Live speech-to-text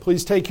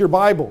Please take your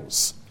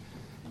Bibles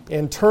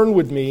and turn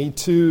with me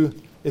to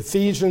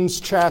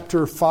Ephesians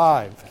chapter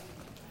 5.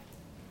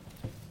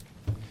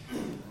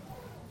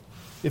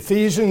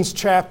 Ephesians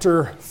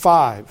chapter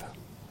 5.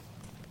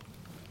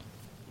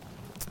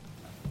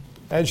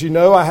 As you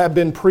know, I have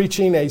been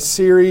preaching a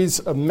series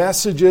of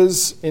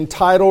messages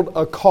entitled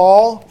A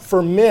Call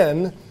for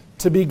Men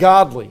to be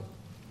Godly.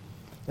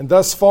 And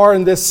thus far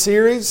in this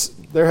series,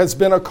 there has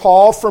been a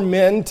call for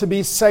men to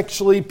be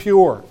sexually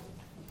pure.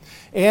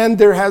 And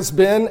there has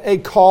been a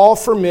call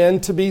for men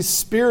to be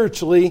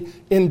spiritually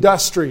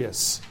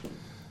industrious.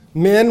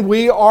 Men,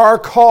 we are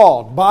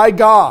called by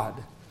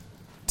God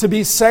to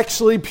be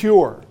sexually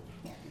pure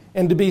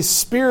and to be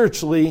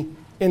spiritually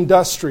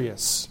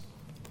industrious.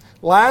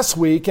 Last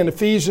week in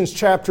Ephesians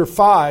chapter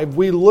 5,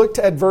 we looked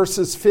at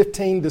verses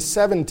 15 to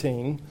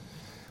 17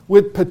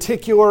 with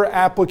particular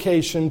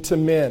application to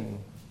men.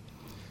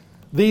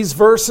 These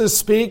verses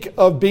speak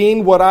of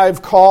being what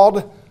I've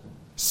called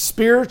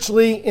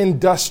spiritually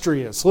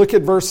industrious. Look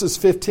at verses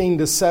 15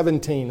 to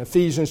 17,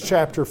 Ephesians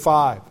chapter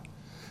 5.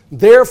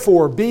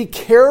 Therefore, be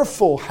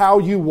careful how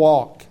you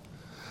walk,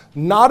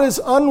 not as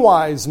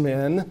unwise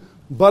men,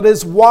 but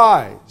as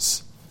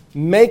wise,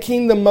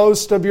 making the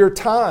most of your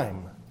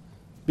time,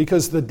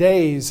 because the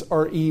days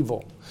are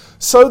evil.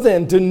 So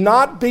then, do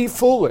not be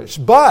foolish,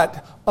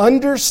 but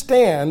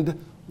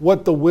understand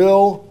what the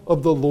will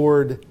of the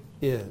Lord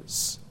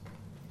is.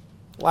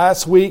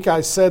 Last week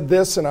I said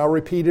this, and I'll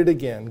repeat it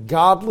again.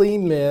 Godly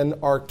men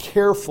are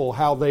careful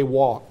how they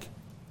walk.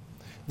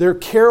 They're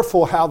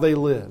careful how they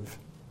live.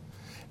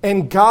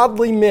 And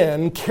godly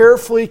men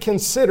carefully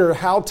consider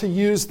how to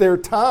use their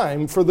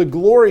time for the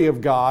glory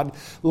of God,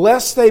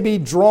 lest they be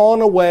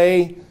drawn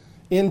away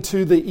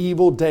into the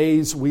evil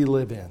days we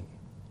live in.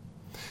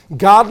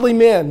 Godly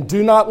men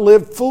do not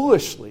live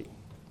foolishly,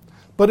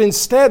 but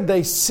instead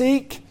they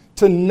seek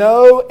to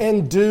know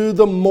and do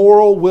the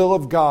moral will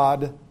of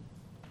God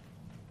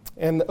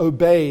and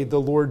obey the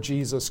Lord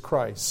Jesus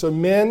Christ. So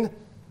men,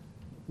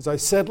 as I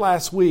said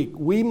last week,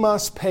 we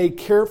must pay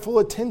careful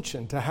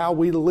attention to how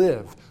we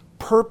live,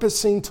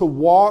 purposing to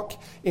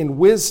walk in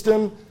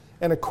wisdom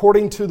and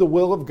according to the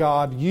will of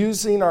God,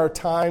 using our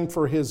time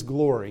for His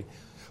glory.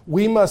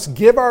 We must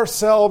give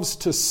ourselves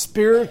to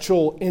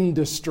spiritual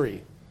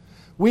industry.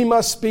 We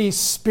must be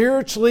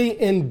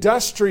spiritually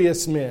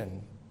industrious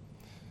men,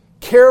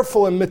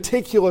 careful and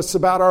meticulous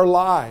about our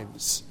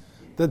lives,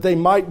 that they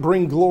might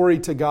bring glory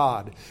to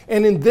God.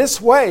 And in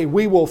this way,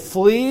 we will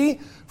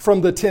flee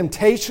from the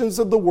temptations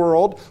of the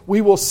world,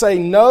 we will say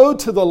no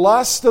to the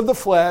lust of the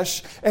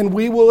flesh, and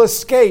we will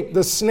escape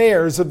the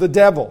snares of the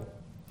devil.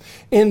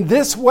 In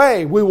this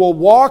way, we will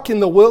walk in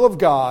the will of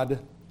God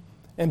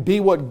and be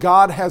what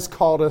God has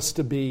called us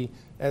to be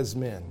as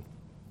men.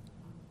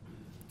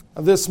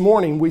 This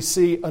morning, we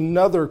see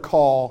another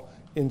call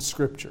in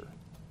Scripture.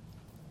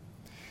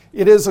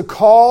 It is a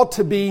call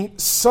to be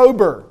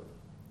sober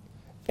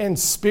and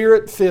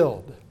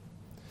spirit-filled.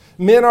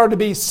 Men are to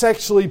be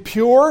sexually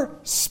pure,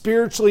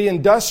 spiritually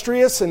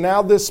industrious, and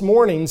now this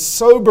morning,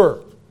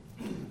 sober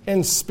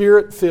and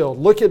spirit-filled.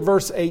 Look at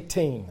verse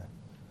 18.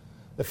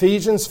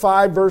 Ephesians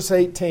 5, verse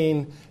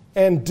 18.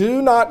 And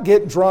do not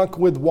get drunk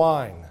with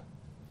wine,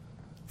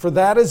 for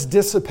that is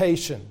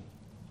dissipation,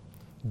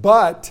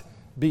 but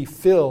be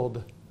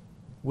filled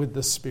with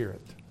the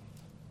Spirit.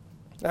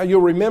 Now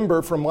you'll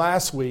remember from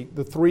last week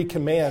the three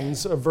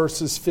commands of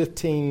verses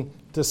 15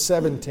 to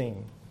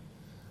 17.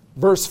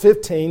 Verse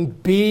 15,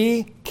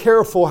 be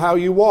careful how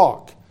you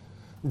walk.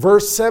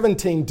 Verse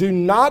 17, do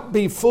not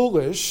be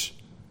foolish,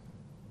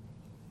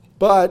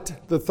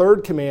 but the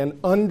third command,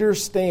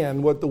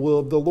 understand what the will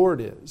of the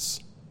Lord is.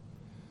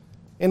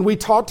 And we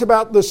talked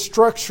about the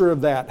structure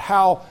of that,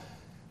 how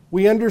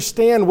we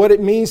understand what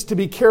it means to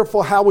be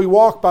careful how we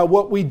walk by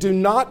what we do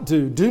not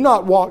do. Do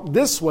not walk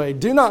this way.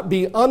 Do not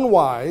be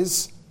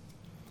unwise,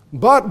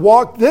 but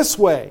walk this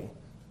way.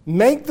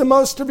 Make the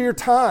most of your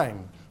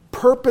time,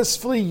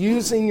 purposefully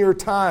using your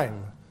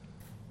time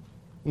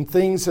in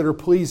things that are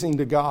pleasing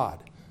to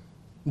God.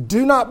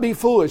 Do not be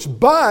foolish,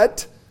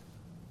 but,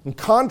 in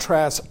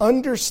contrast,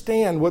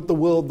 understand what the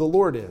will of the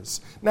Lord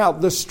is. Now,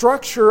 the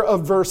structure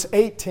of verse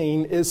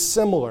 18 is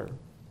similar.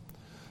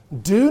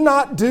 Do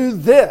not do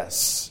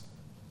this,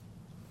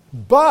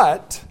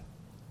 but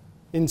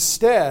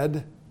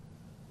instead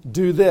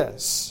do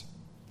this.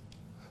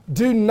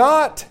 Do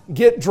not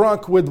get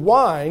drunk with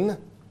wine,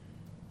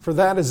 for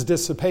that is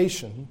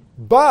dissipation,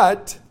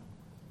 but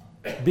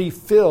be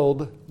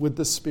filled with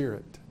the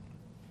Spirit.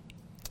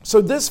 So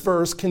this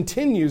verse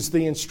continues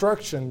the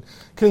instruction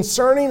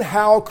concerning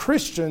how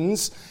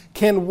Christians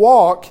can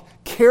walk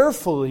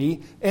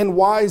carefully and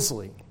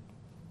wisely.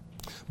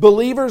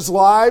 Believers'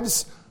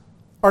 lives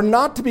are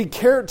not to be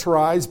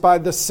characterized by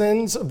the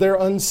sins of their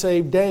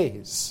unsaved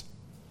days.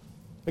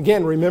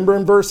 Again, remember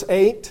in verse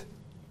 8,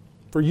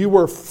 for you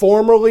were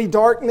formerly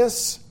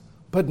darkness,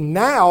 but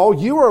now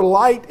you are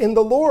light in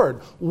the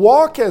Lord.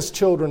 Walk as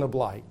children of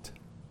light.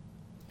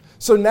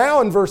 So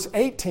now in verse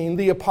 18,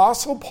 the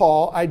Apostle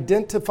Paul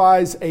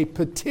identifies a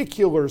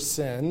particular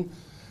sin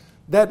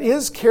that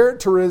is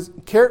characteristic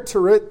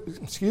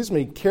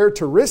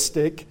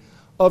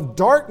of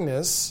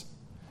darkness,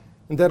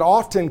 and that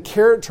often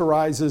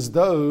characterizes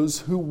those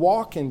who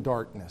walk in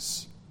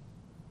darkness.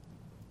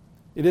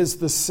 It is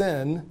the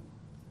sin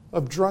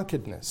of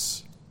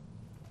drunkenness.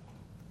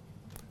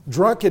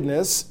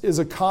 Drunkenness is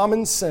a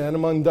common sin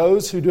among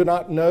those who do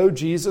not know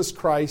Jesus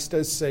Christ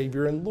as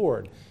Savior and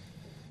Lord.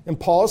 And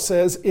Paul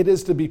says it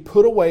is to be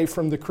put away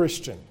from the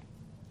Christian.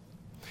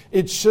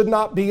 It should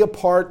not be a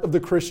part of the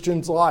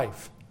Christian's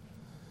life.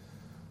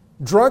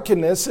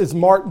 Drunkenness is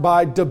marked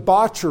by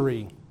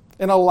debauchery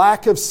and a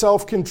lack of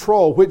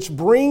self-control, which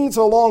brings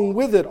along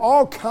with it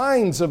all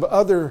kinds of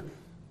other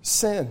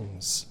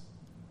sins.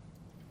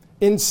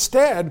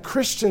 Instead,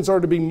 Christians are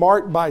to be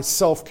marked by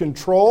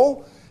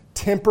self-control,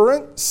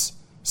 temperance,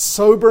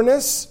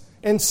 soberness,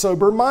 and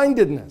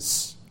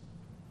sober-mindedness.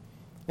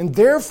 And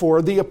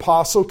therefore, the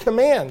apostle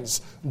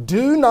commands,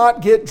 do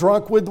not get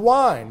drunk with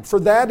wine, for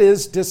that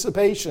is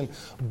dissipation,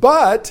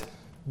 but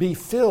be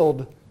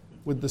filled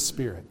with the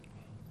Spirit.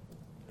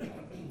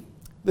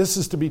 This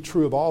is to be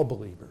true of all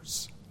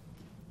believers.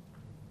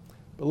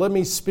 But let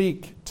me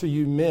speak to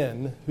you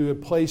men who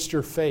have placed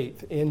your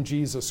faith in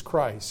Jesus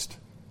Christ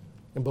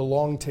and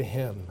belong to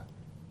Him.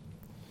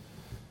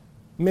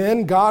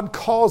 Men, God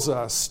calls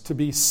us to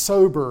be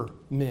sober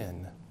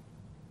men.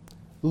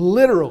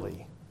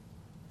 Literally,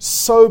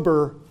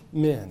 sober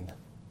men.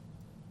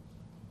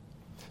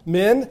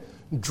 Men,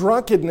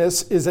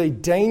 drunkenness is a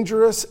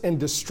dangerous and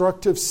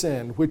destructive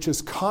sin which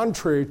is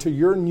contrary to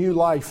your new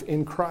life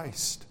in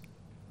Christ.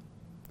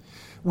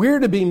 We're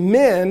to be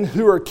men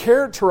who are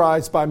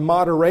characterized by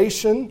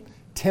moderation,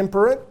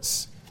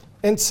 temperance,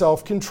 and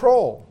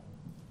self-control.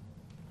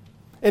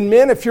 And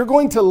men, if you're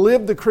going to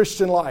live the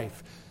Christian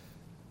life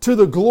to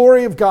the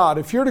glory of God,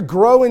 if you're to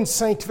grow in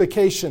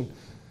sanctification,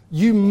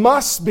 you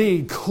must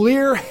be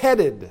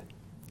clear-headed,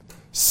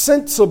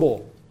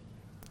 sensible,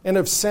 and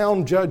of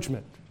sound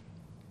judgment.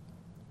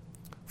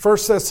 1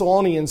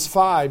 Thessalonians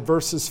 5,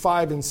 verses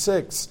 5 and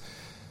 6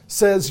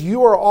 says,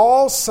 you are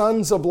all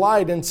sons of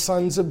light and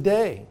sons of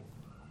day.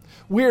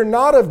 We are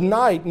not of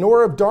night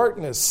nor of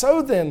darkness.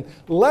 So then,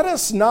 let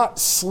us not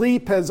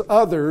sleep as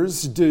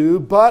others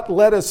do, but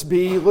let us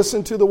be,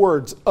 listen to the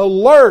words,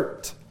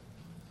 alert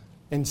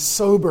and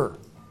sober.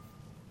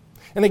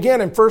 And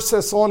again, in 1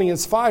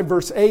 Thessalonians 5,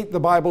 verse 8, the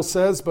Bible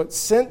says, but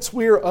since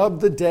we are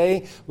of the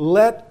day,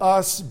 let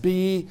us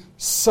be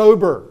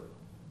sober.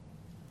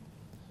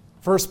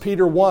 1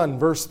 Peter 1,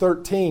 verse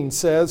 13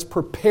 says,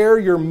 prepare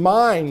your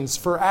minds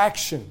for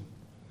action.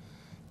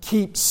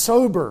 Keep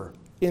sober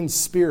in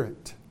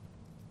spirit.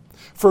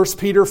 1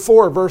 Peter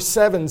 4, verse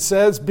 7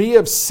 says, be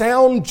of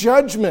sound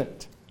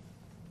judgment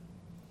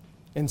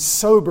and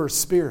sober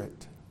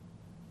spirit.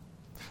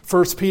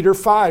 1 Peter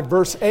 5,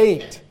 verse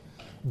 8,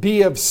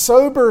 be of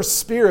sober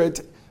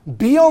spirit,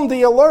 be on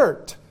the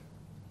alert.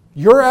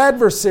 Your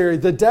adversary,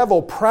 the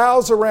devil,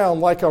 prowls around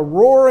like a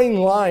roaring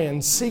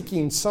lion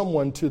seeking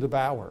someone to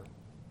devour.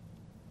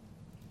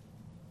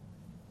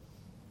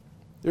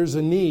 There's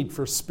a need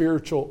for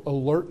spiritual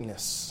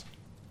alertness.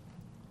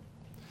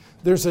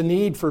 There's a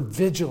need for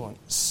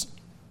vigilance,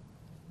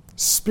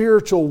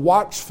 spiritual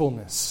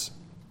watchfulness.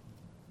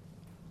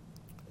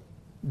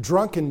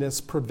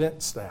 Drunkenness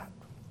prevents that.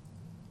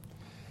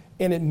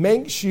 And it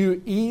makes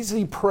you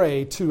easy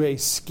prey to a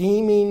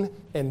scheming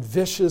and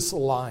vicious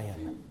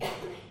lion,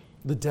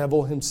 the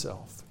devil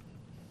himself.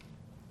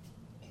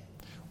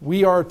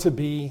 We are to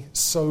be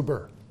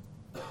sober.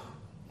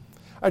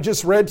 I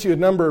just read to you a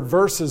number of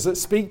verses that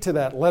speak to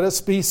that. Let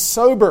us be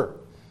sober.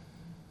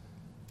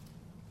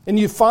 And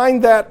you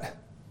find that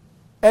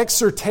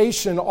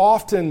exhortation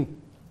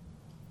often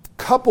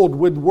coupled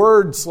with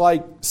words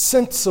like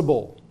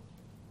sensible,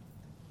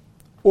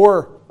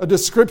 or a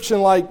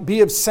description like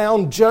be of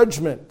sound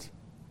judgment,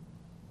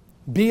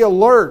 be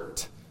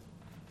alert.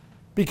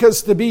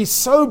 Because to be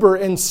sober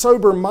and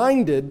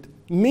sober-minded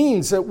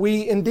means that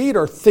we indeed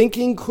are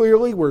thinking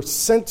clearly, we're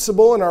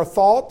sensible in our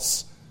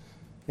thoughts,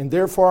 and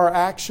therefore our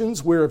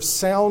actions, we're of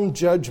sound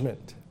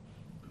judgment.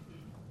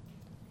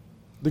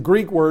 The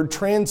Greek word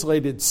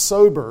translated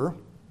sober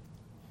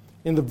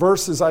in the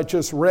verses I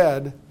just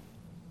read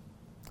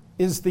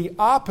is the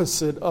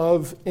opposite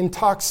of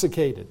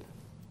intoxicated.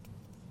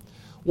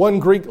 One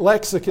Greek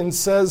lexicon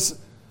says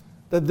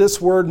that this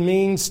word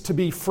means to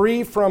be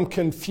free from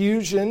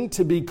confusion,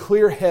 to be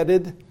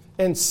clear-headed,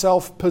 and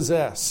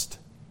self-possessed.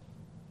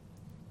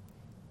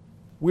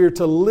 We are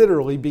to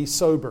literally be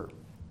sober,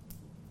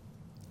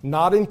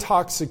 not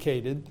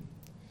intoxicated,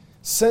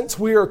 since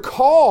we are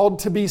called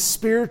to be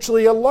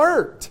spiritually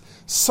alert,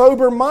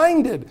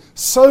 sober-minded,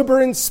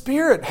 sober in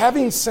spirit,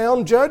 having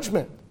sound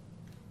judgment.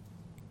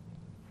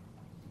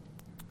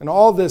 And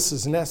all this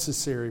is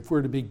necessary if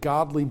we're to be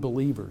godly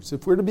believers,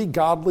 if we're to be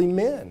godly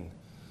men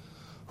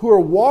who are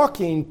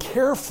walking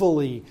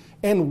carefully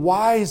and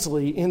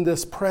wisely in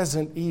this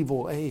present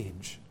evil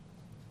age.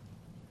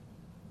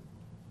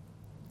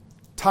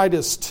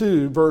 Titus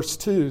 2, verse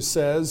 2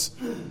 says,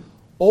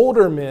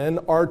 older men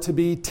are to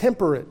be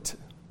temperate,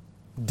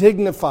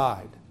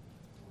 dignified,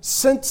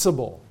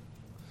 sensible,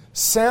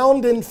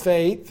 sound in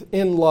faith,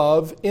 in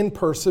love, in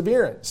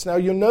perseverance. Now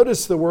you'll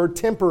notice the word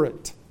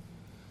temperate.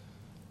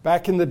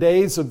 Back in the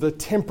days of the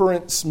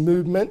temperance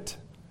movement,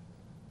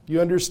 you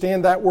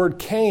understand that word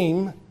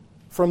came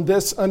from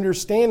this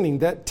understanding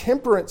that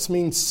temperance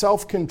means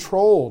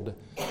self-controlled,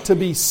 to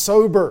be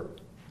sober.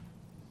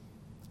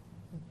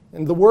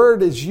 And the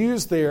word is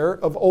used there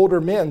of older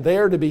men. They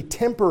are to be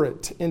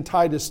temperate in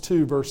Titus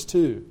 2, verse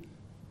 2.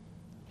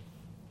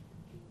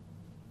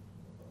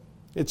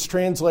 It's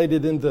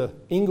translated in the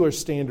English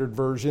Standard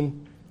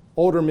Version.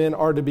 Older men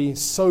are to be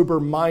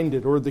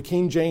sober-minded, or the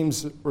King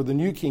James or the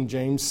New King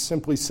James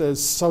simply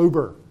says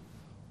sober.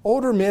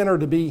 Older men are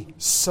to be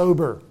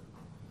sober.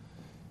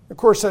 Of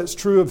course, that's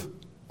true of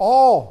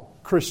all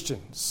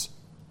Christians.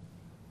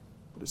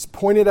 But it's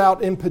pointed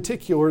out in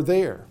particular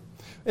there.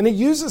 And it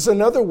uses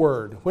another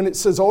word. When it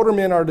says older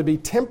men are to be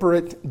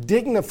temperate,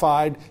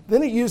 dignified,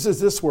 then it uses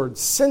this word,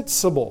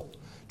 sensible,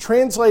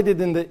 translated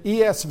in the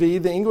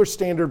ESV, the English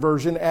Standard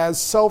Version,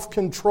 as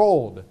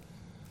self-controlled.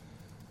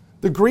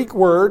 The Greek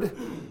word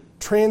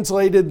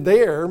translated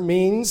there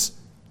means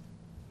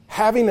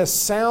having a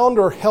sound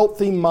or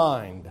healthy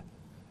mind,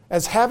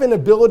 as having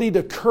ability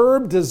to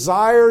curb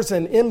desires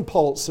and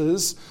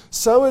impulses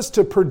so as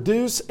to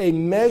produce a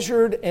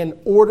measured and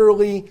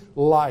orderly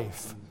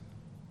life.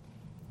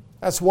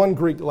 That's one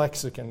Greek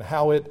lexicon,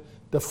 how it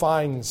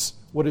defines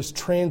what is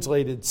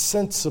translated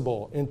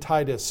sensible in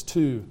Titus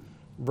 2,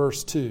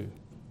 verse 2.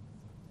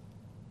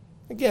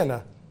 Again,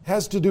 it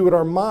has to do with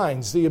our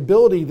minds. The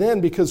ability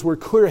then, because we're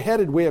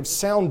clear-headed, we have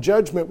sound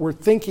judgment, we're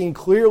thinking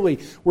clearly,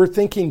 we're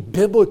thinking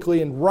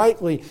biblically and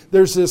rightly.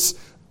 There's this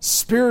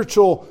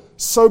spiritual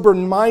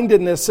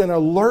sober-mindedness and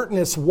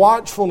alertness,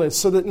 watchfulness,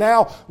 so that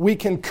now we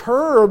can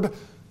curb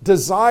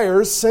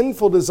desires,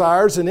 sinful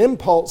desires and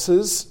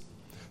impulses,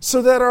 so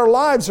that our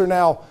lives are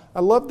now, I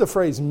love the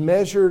phrase,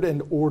 measured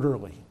and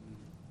orderly.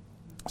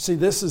 See,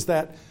 this is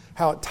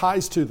how it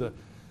ties to the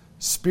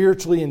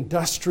spiritually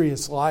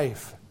industrious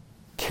life.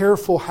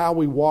 Careful how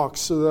we walk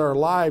so that our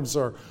lives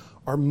are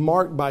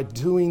marked by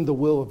doing the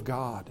will of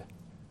God.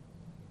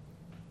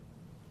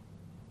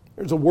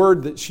 There's a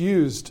word that's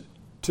used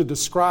to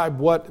describe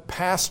what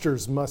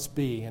pastors must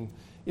be, and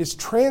is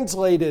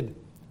translated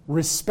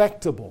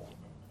respectable.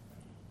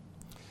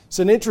 It's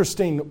an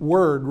interesting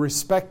word,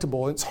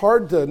 respectable. It's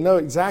hard to know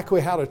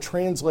exactly how to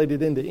translate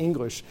it into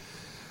English.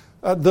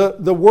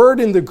 The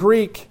word in the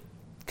Greek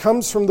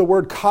comes from the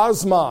word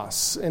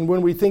cosmos. And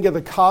when we think of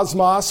the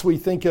cosmos, we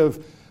think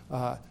of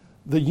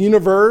the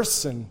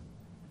universe, and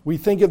we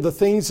think of the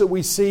things that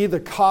we see,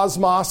 the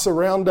cosmos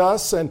around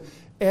us.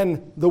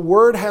 And the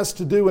word has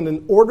to do with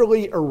an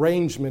orderly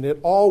arrangement. It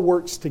all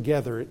works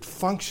together. It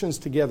functions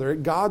together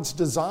at God's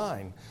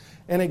design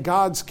and at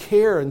God's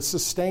care and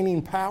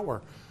sustaining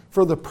power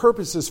for the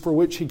purposes for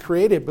which He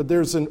created, but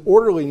there's an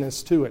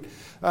orderliness to it.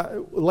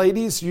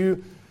 Ladies,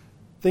 you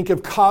think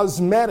of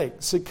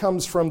cosmetics. It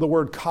comes from the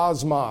word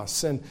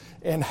cosmos,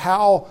 and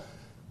how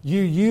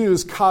you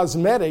use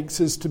cosmetics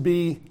is to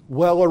be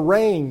well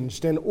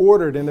arranged and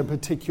ordered in a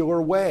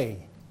particular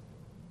way.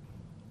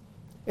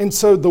 And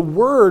so the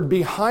word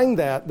behind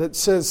that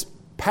says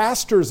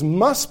pastors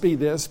must be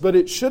this, but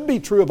it should be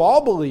true of all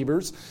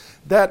believers,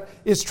 that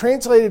is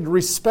translated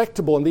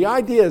respectable. And the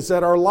idea is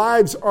that our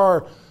lives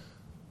are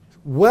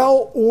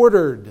well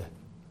ordered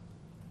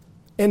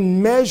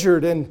and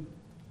measured, and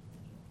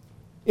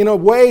in a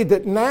way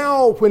that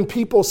now when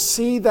people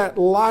see that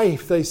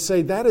life, they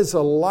say that is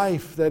a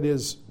life that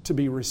is to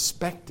be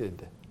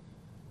respected,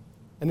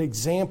 an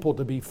example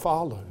to be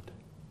followed.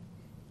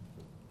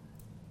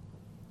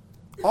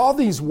 All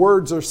these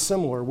words are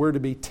similar. We're to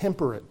be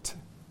temperate,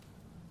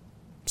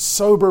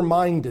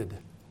 sober-minded,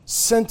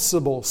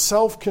 sensible,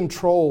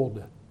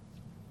 self-controlled,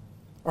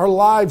 our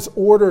lives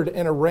ordered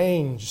and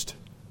arranged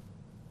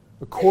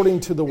according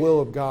to the will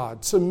of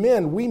God. So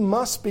men, we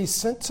must be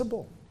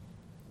sensible.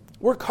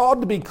 We're called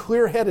to be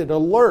clear-headed,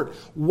 alert,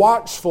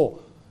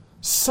 watchful,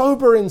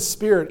 sober in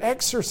spirit,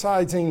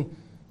 exercising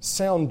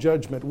sound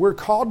judgment. We're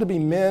called to be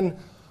men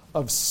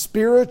of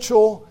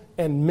spiritual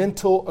and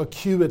mental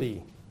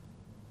acuity.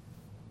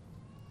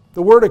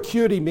 The word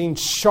acuity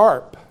means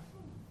sharp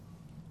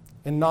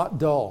and not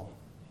dull.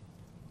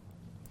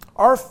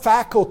 Our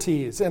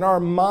faculties and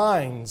our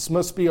minds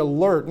must be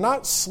alert,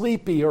 not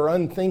sleepy or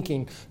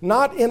unthinking,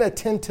 not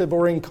inattentive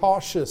or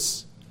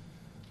incautious.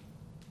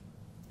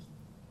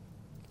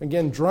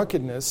 Again,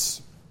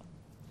 drunkenness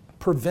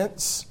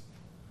prevents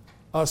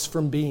us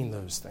from being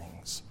those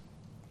things.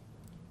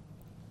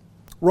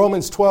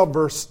 Romans 12,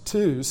 verse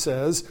 2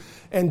 says,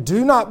 "And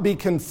do not be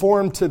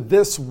conformed to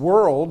this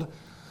world,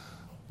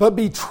 but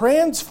be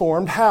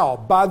transformed," how?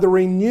 "By the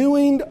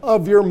renewing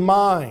of your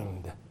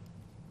mind,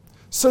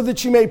 so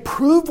that you may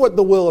prove what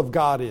the will of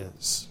God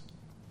is."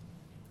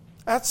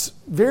 That's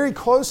very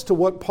close to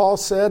what Paul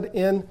said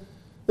in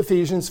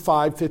Ephesians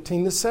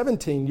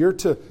 5:15-17. You're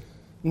to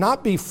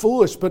not be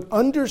foolish, but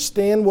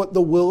understand what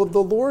the will of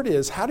the Lord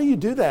is. How do you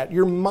do that?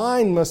 Your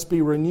mind must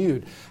be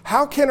renewed.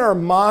 How can our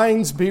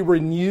minds be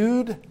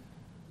renewed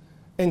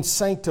and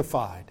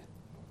sanctified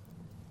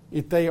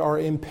if they are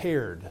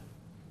impaired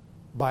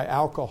by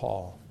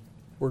alcohol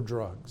or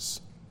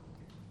drugs.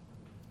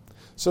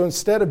 So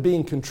instead of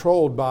being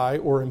controlled by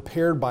or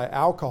impaired by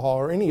alcohol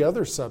or any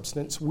other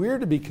substance, we're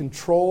to be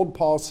controlled,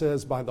 Paul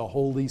says, by the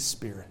Holy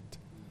Spirit.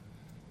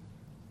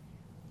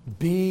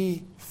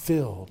 Be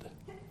filled.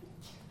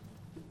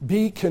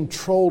 Be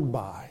controlled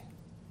by.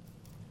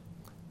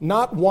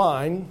 Not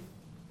wine,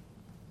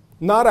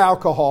 not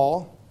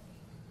alcohol,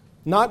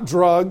 not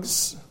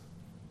drugs,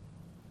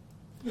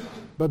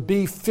 but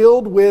be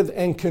filled with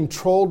and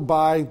controlled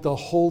by the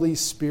Holy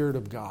Spirit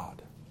of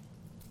God.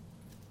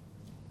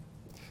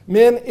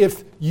 Men,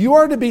 if you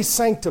are to be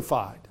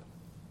sanctified,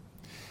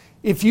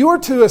 if you are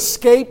to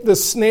escape the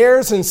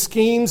snares and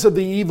schemes of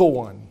the evil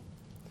one,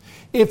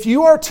 if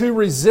you are to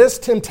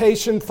resist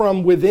temptation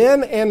from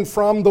within and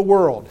from the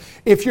world,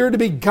 if you're to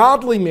be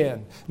godly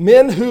men,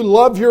 men who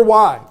love your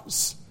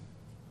wives,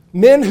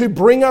 men who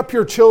bring up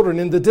your children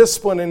in the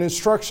discipline and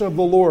instruction of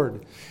the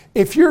Lord,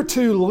 if you're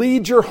to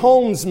lead your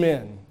homes,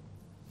 men,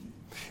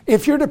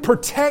 if you're to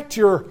protect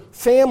your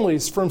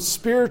families from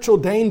spiritual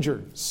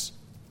dangers,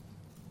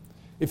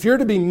 if you're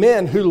to be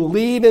men who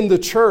lead in the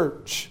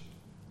church,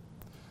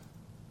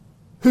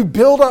 who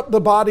build up the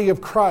body of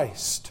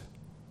Christ,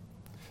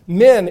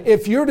 men,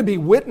 if you're to be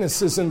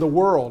witnesses in the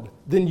world,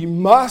 then you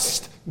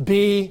must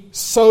be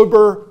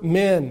sober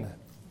men,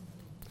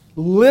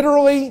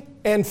 literally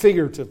and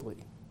figuratively.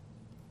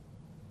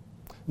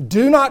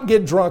 Do not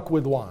get drunk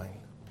with wine,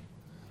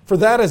 for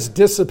that is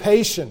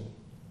dissipation.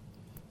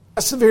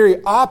 That's the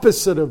very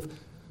opposite of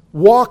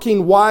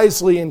walking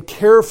wisely and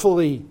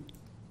carefully,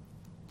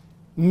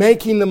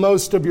 making the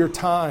most of your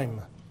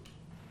time,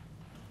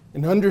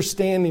 and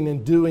understanding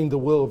and doing the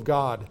will of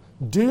God.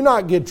 Do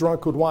not get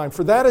drunk with wine,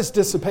 for that is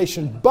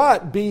dissipation,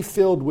 but be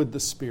filled with the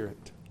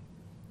Spirit.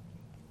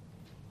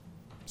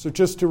 So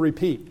just to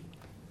repeat,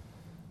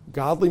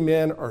 godly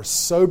men are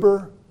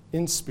sober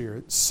in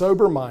spirit,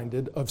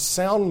 sober-minded, of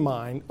sound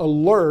mind,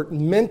 alert,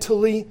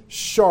 mentally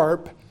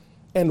sharp,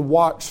 and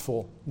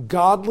watchful.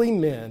 Godly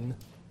men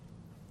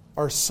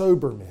are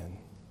sober men.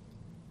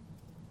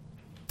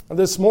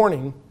 This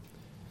morning,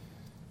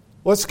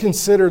 let's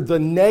consider the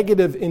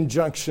negative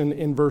injunction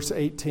in verse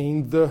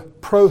 18, the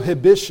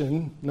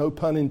prohibition, no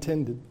pun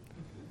intended.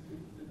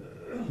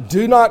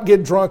 Do not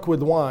get drunk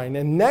with wine.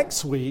 And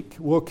next week,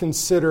 we'll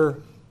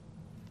consider,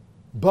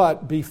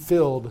 but be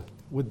filled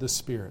with the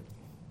Spirit.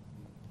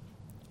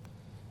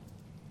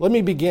 Let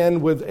me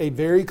begin with a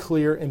very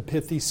clear and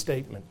pithy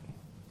statement.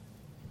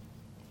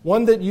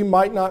 One that you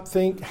might not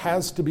think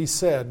has to be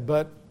said,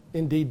 but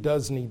indeed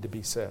does need to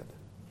be said.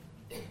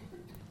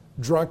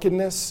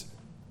 Drunkenness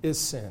is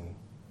sin.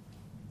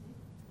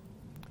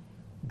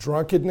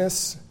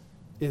 Drunkenness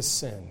is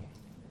sin.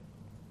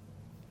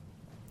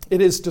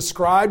 It is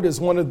described as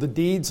one of the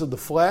deeds of the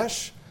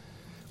flesh,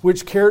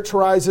 which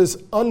characterizes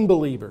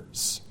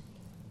unbelievers.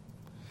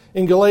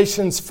 In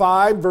Galatians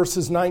 5,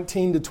 verses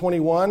 19 to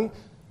 21,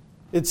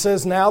 it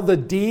says, now the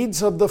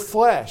deeds of the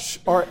flesh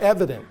are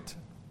evident.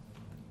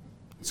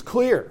 It's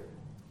clear.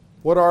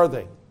 What are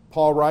they?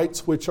 Paul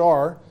writes, which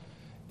are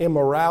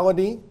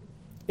immorality,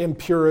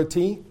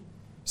 impurity,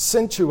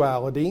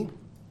 sensuality,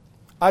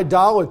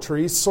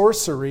 idolatry,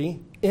 sorcery,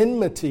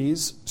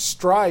 enmities,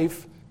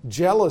 strife,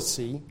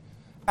 jealousy,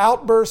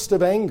 outburst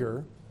of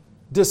anger,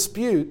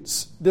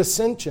 disputes,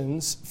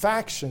 dissensions,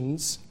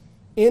 factions,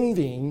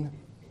 envying,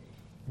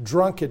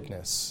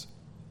 drunkenness,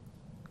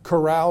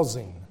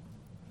 carousing,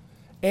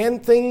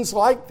 and things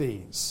like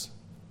these,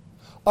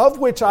 of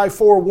which I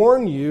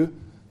forewarn you,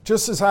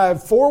 just as I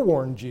have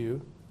forewarned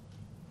you,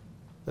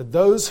 that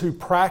those who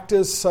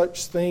practice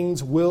such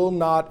things will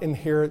not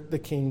inherit the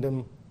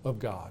kingdom of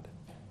God.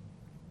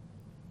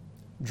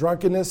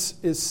 Drunkenness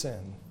is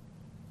sin.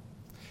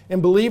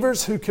 And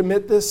believers who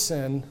commit this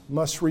sin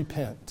must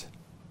repent.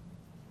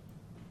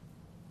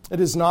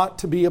 It is not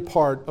to be a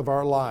part of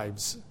our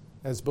lives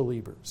as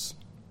believers.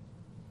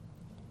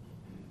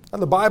 Now,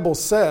 the Bible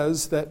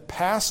says that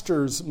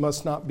pastors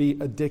must not be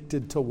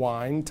addicted to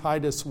wine.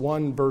 Titus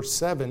 1, verse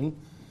 7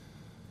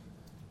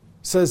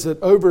 says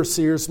that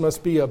overseers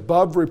must be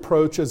above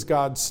reproach as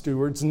God's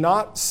stewards,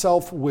 not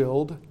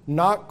self-willed,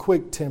 not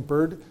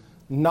quick-tempered,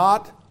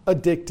 not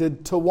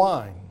addicted to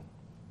wine.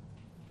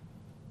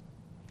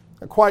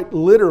 Quite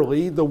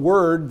literally, the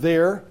word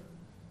there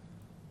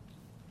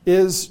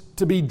is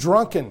to be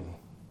drunken.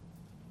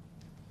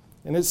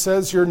 And it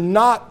says you're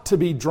not to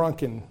be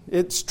drunken.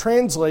 It's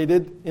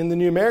translated in the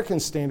New American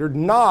Standard,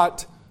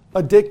 not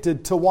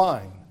addicted to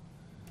wine.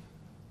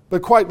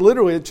 But quite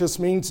literally, it just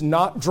means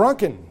not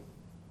drunken.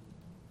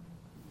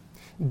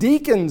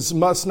 Deacons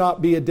must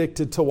not be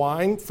addicted to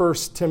wine, 1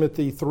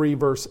 Timothy 3,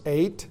 verse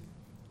 8.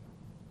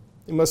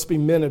 They must be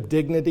men of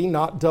dignity,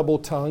 not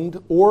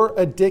double-tongued, or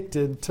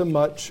addicted to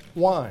much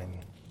wine.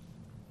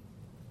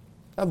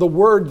 Now, the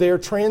word there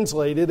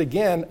translated,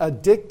 again,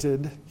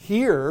 addicted,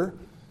 here,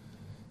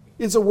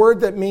 is a word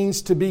that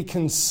means to be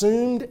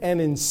consumed and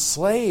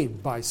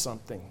enslaved by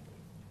something.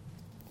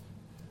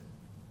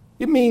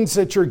 It means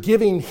that you're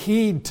giving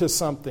heed to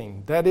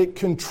something, that it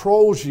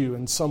controls you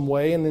in some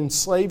way and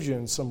enslaves you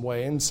in some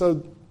way. And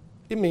so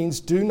It means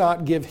do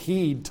not give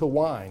heed to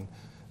wine.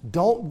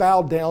 Don't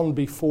bow down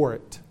before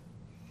it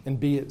and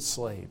be its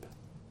slave.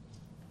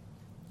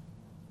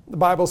 The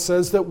Bible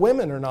says that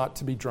women are not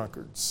to be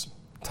drunkards.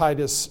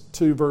 Titus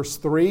 2 verse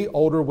 3,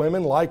 older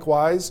women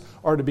likewise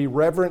are to be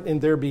reverent in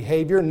their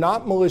behavior,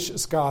 not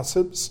malicious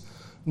gossips,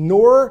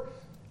 nor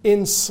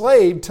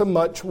enslaved to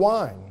much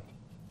wine.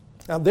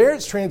 Now there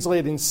it's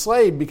translated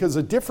enslaved because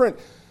a different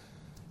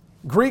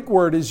Greek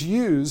word is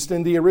used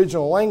in the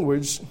original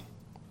language,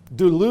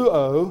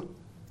 douleuo.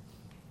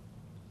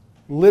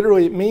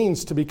 Literally it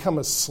means to become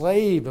a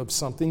slave of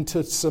something,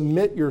 to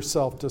submit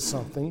yourself to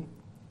something.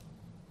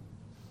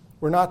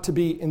 We're not to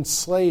be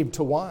enslaved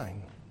to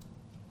wine.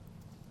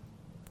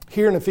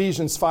 Here in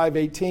Ephesians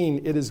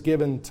 5:18, it is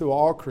given to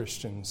all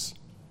Christians.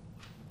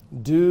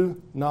 Do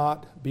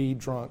not be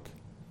drunk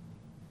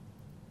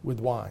with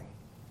wine.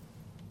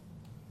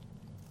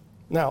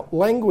 Now,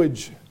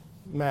 language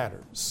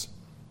matters.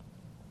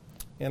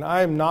 And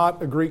I am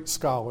not a Greek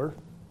scholar,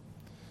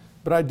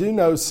 but I do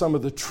know some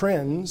of the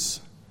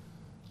trends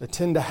that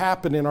tend to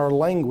happen in our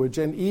language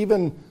and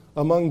even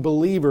among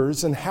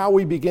believers and how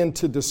we begin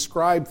to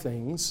describe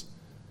things.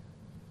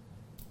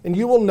 And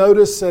you will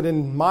notice that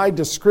in my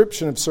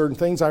description of certain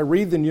things, I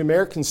read the New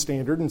American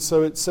Standard, and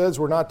so it says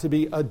we're not to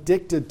be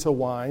addicted to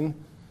wine.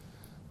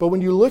 But when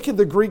you look at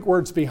the Greek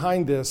words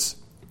behind this,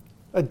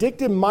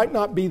 addicted might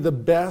not be the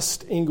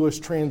best English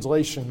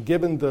translation,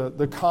 given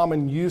the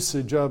common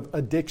usage of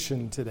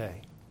addiction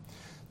today.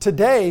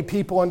 Today,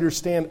 people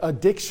understand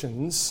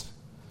addictions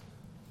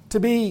to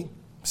be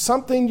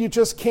something you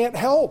just can't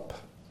help.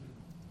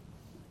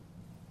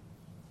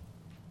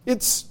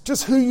 It's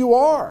just who you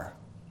are.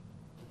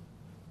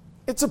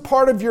 It's a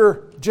part of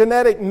your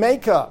genetic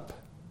makeup.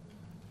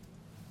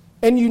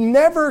 And you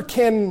never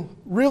can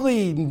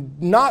really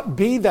not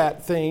be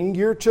that thing.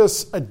 You're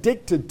just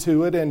addicted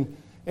to it and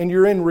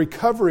you're in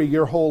recovery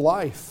your whole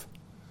life.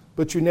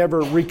 But you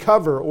never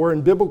recover, or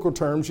in biblical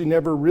terms, you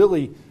never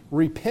really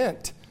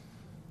repent.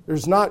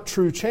 There's not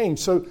true change.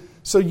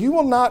 So you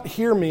will not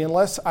hear me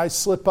unless I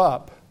slip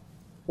up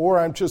or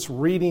I'm just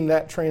reading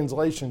that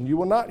translation. You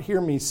will not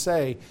hear me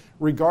say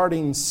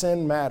regarding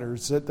sin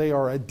matters that they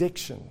are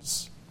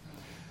addictions.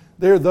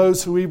 There are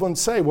those who even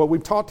say what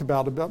we've talked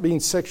about being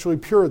sexually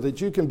pure,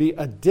 that you can be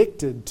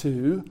addicted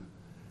to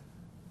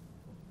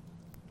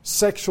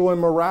sexual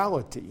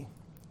immorality.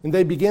 And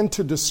they begin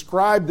to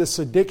describe this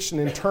addiction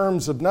in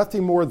terms of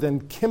nothing more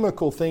than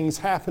chemical things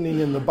happening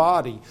in the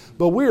body.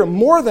 But we are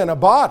more than a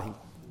body.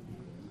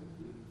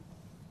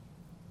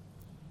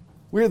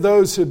 We are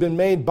those who have been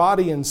made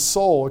body and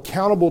soul,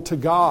 accountable to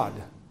God.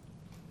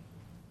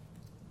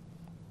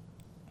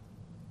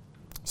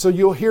 So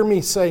you'll hear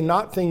me say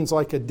not things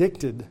like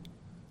addicted,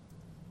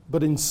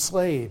 but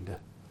enslaved.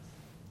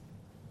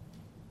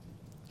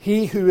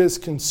 He who is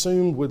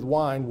consumed with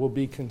wine will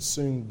be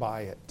consumed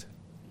by it.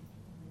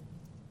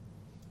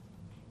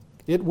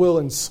 It will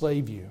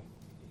enslave you.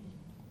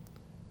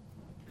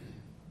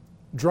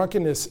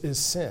 Drunkenness is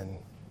sin.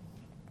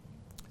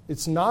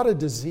 It's not a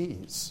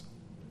disease.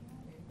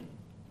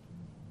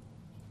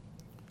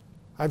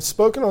 I've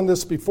spoken on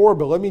this before,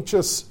 but let me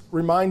just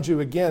remind you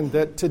again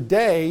that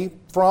today,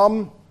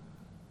 from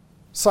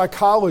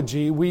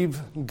psychology, we've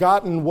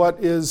gotten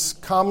what is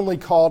commonly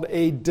called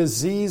a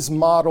disease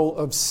model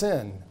of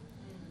sin.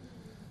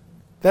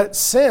 That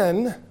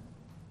sin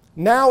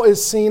now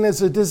is seen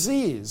as a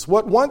disease.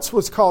 What once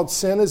was called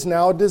sin is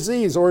now a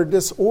disease or a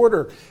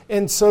disorder.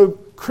 And so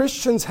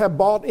Christians have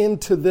bought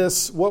into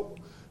this, what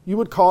you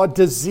would call a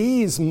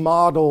disease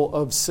model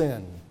of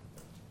sin.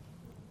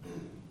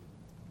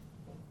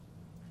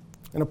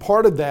 And a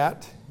part of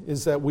that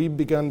is that we've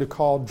begun to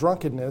call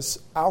drunkenness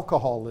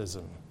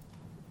alcoholism.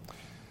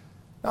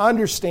 Now, I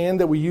understand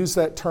that we use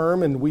that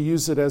term and we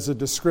use it as a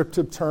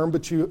descriptive term,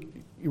 but you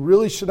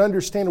really should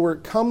understand where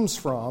it comes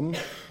from.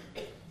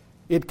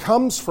 It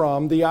comes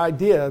from the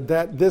idea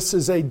that this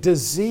is a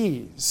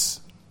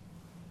disease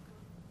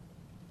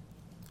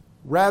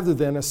rather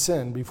than a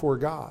sin before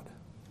God.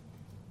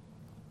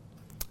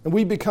 And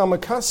we become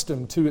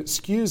accustomed to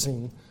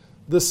excusing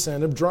the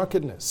sin of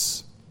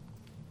drunkenness.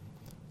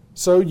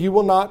 So you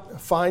will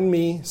not find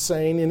me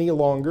saying any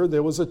longer,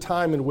 there was a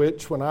time in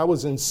which when I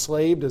was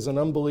enslaved as an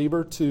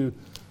unbeliever to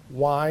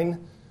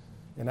wine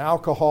and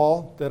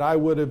alcohol, that I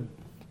would have,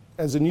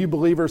 as a new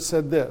believer,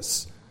 said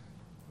this.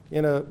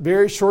 In a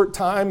very short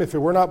time, if it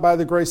were not by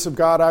the grace of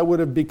God, I would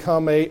have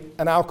become an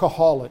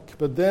alcoholic.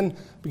 But then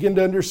begin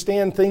to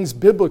understand things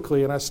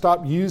biblically, and I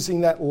stopped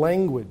using that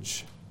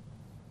language.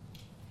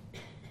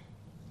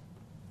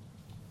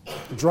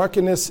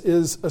 Drunkenness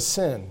is a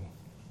sin,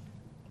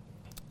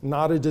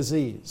 not a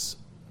disease.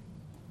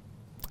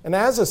 And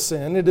as a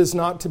sin, it is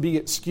not to be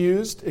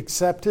excused,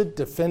 accepted,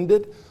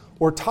 defended,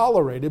 or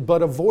tolerated,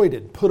 but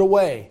avoided, put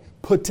away,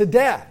 put to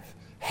death,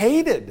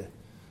 hated,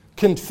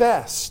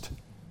 confessed,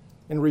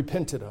 and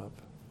repented of.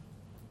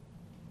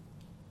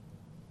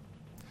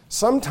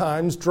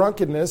 Sometimes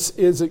drunkenness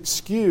is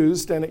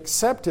excused and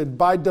accepted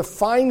by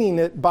defining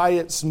it by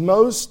its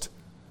most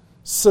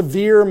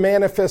severe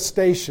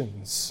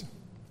manifestations.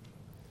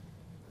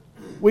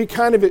 we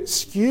kind of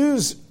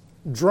excuse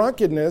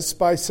drunkenness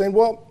by saying,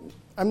 well,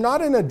 I'm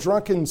not in a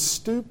drunken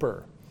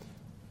stupor.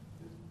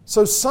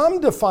 So some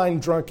define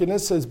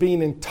drunkenness as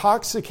being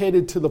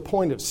intoxicated to the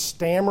point of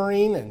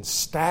stammering and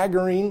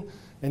staggering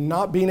and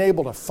not being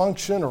able to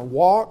function or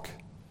walk.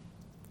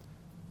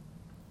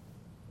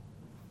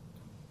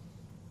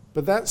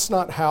 But that's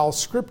not how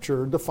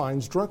Scripture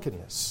defines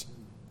drunkenness.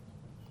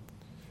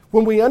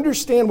 When we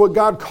understand what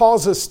God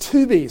calls us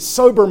to be,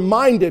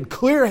 sober-minded,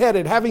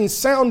 clear-headed, having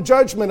sound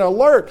judgment,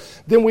 alert,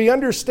 then we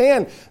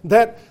understand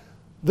that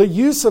the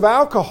use of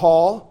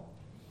alcohol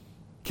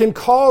can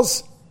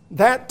cause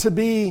that to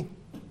be,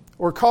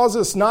 or cause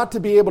us not to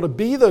be able to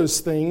be those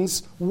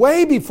things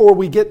way before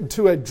we get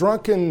into a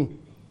drunken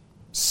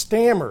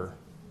stammer.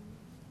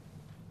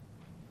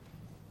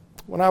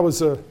 When I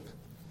was a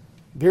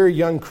very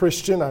young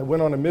Christian, I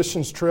went on a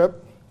missions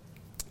trip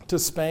to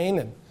Spain,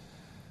 and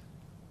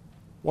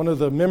one of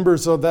the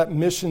members of that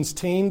missions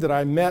team that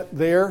I met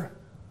there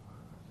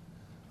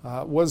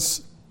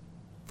was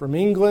from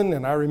England,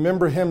 and I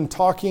remember him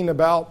talking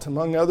about,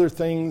 among other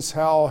things,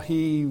 how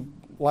he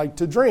liked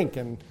to drink.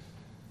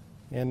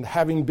 And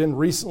having been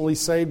recently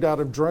saved out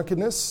of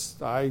drunkenness,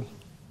 I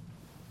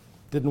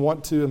didn't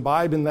want to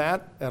imbibe in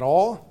that at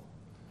all.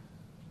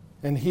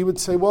 And he would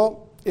say,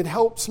 well, it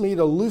helps me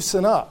to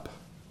loosen up.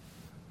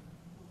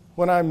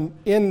 When I'm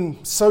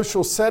in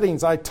social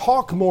settings, I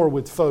talk more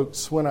with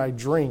folks when I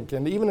drink.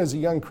 And even as a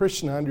young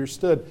Christian, I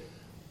understood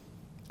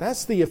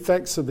that's the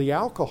effects of the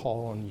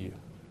alcohol on you.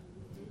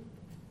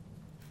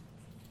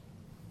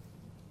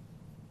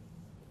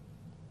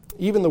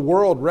 Even the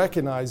world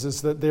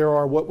recognizes that there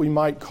are what we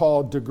might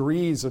call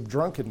degrees of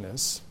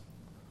drunkenness.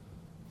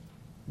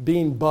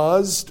 Being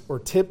buzzed or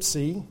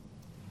tipsy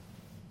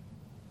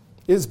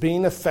is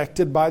being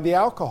affected by the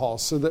alcohol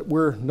so that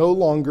we're no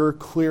longer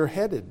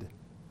clear-headed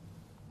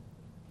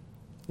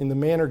in the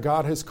manner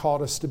God has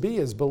called us to be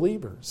as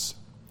believers.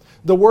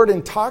 The word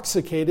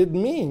intoxicated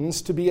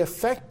means to be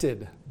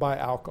affected by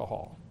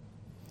alcohol.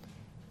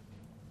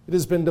 It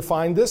has been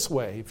defined this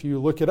way, if you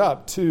look it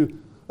up, to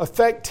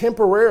affect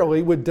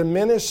temporarily with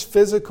diminished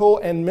physical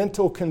and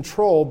mental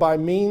control by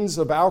means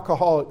of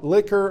alcoholic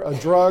liquor, a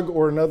drug,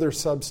 or another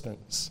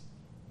substance.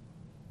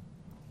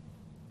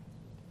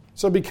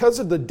 So because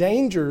of the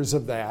dangers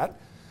of that,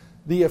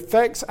 the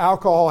effects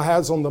alcohol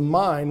has on the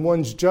mind,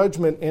 one's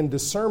judgment and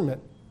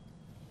discernment,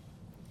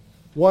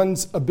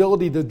 one's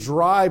ability to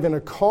drive in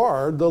a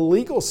car, the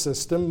legal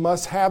system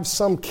must have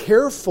some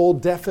careful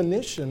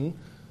definition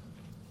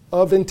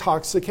of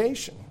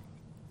intoxication.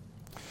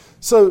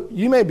 So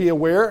you may be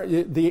aware,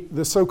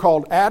 the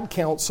so-called Ad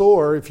Council,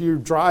 or if you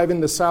drive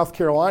into South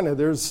Carolina,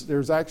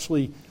 there's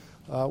actually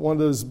one of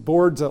those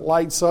boards that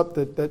lights up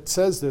that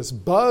says this: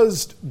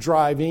 buzzed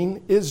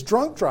driving is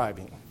drunk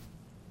driving.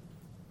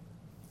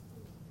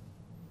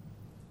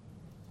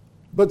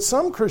 But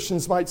some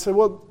Christians might say,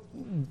 well,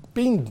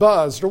 being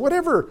buzzed, or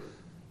whatever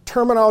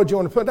terminology you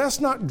want to put, that's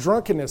not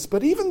drunkenness,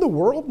 but even the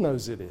world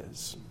knows it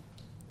is.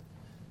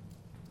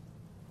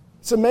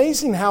 It's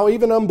amazing how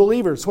even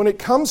unbelievers, when it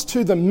comes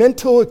to the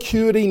mental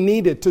acuity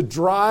needed to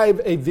drive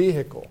a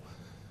vehicle,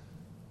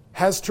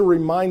 has to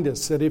remind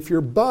us that if you're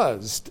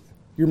buzzed,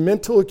 your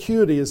mental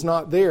acuity is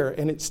not there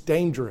and it's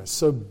dangerous.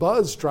 So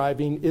buzz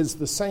driving is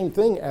the same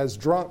thing as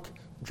drunk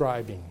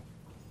driving.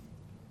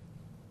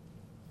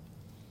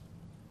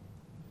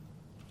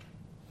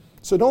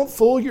 So don't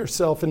fool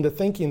yourself into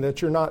thinking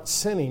that you're not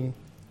sinning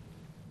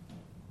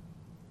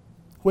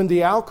when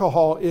the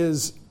alcohol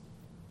is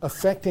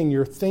affecting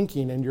your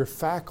thinking and your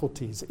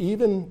faculties,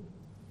 even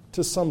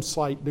to some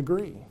slight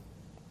degree.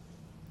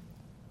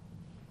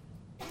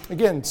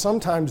 Again,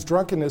 sometimes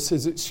drunkenness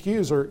is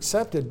excused or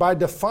accepted by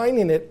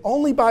defining it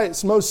only by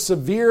its most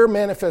severe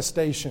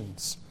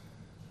manifestations.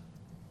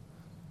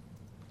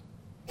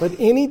 But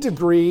any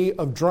degree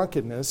of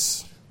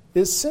drunkenness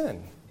is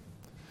sin.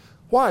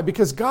 Why?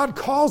 Because God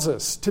calls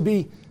us to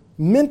be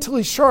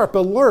mentally sharp,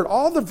 alert.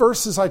 All the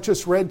verses I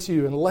just read to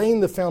you and laying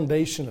the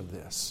foundation of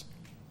this.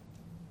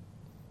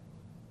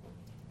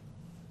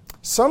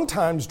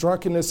 Sometimes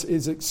drunkenness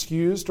is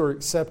excused or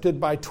accepted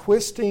by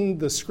twisting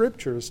the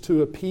Scriptures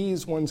to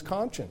appease one's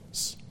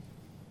conscience.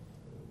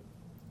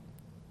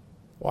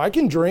 Well, I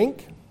can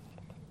drink.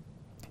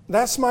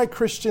 That's my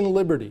Christian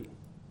liberty.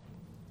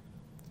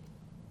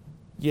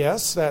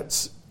 Yes,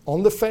 that's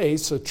on the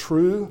face a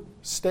true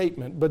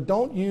statement, but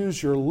don't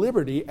use your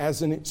liberty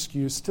as an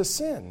excuse to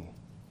sin.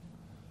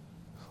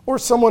 Or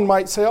someone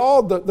might say,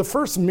 oh, the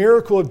first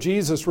miracle of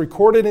Jesus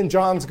recorded in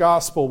John's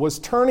Gospel was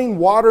turning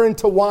water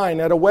into wine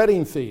at a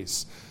wedding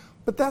feast.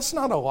 But that's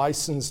not a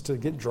license to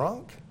get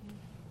drunk.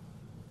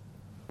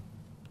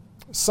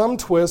 Some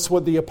twist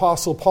what the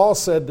Apostle Paul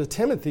said to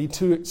Timothy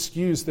to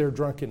excuse their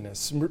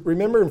drunkenness.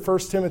 Remember in 1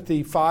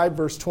 Timothy 5,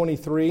 verse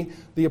 23,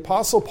 the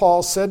Apostle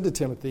Paul said to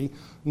Timothy,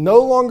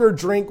 no longer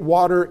drink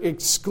water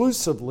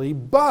exclusively,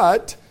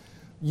 but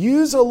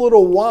use a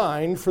little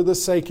wine for the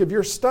sake of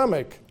your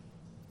stomach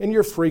and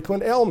your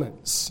frequent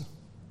ailments.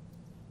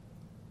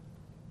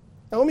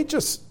 Now let me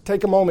just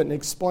take a moment and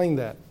explain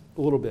that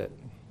a little bit.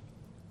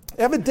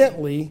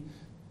 Evidently,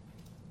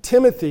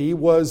 Timothy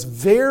was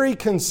very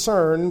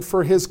concerned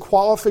for his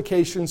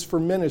qualifications for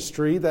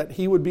ministry, that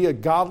he would be a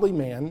godly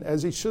man,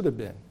 as he should have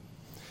been.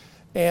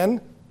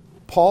 And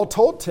Paul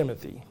told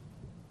Timothy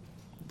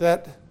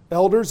that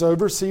elders,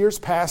 overseers,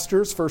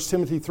 pastors, 1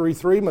 Timothy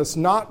 3:3, must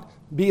not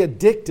be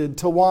addicted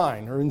to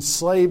wine or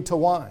enslaved to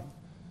wine.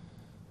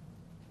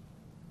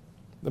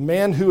 The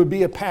man who would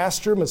be a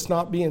pastor must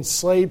not be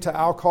enslaved to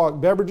alcoholic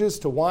beverages,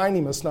 to wine.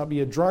 He must not be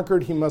a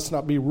drunkard. He must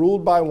not be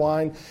ruled by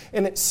wine.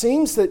 And it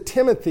seems that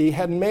Timothy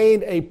had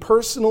made a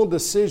personal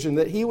decision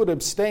that he would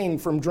abstain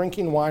from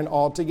drinking wine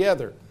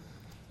altogether.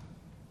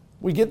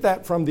 We get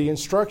that from the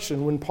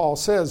instruction when Paul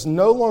says,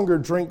 no longer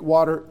drink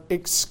water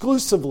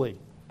exclusively.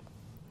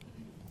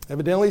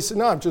 Evidently he said,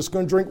 no, I'm just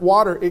going to drink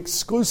water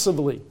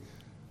exclusively.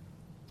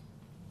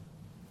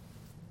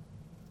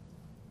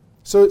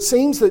 So it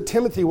seems that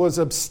Timothy was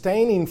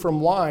abstaining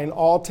from wine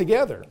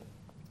altogether.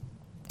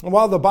 And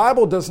while the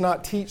Bible does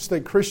not teach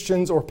that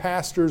Christians or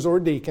pastors or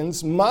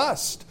deacons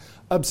must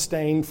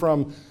abstain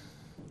from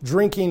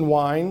drinking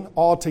wine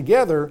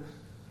altogether,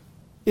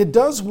 it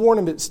does warn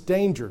of its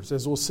dangers,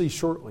 as we'll see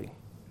shortly.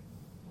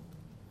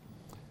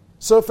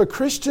 So if a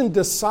Christian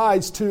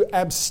decides to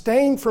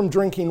abstain from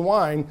drinking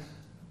wine,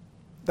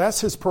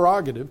 that's his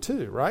prerogative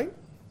too, right?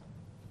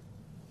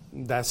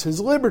 That's his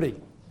liberty.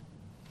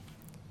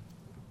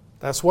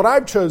 That's what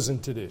I've chosen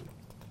to do.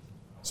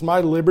 It's my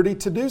liberty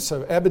to do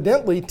so.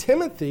 Evidently,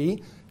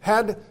 Timothy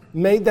had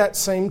made that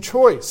same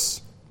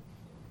choice.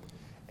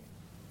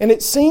 And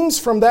it seems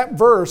from that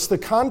verse, the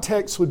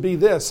context would be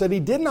this, that he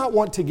did not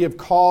want to give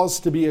cause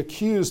to be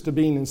accused of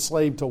being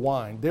enslaved to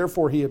wine.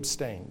 Therefore, he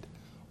abstained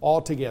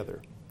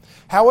altogether.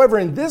 However,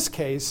 in this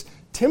case,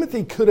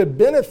 Timothy could have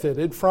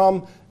benefited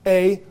from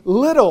a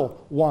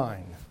little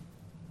wine.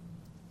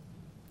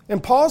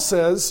 And Paul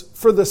says,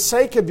 for the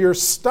sake of your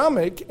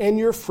stomach and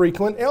your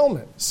frequent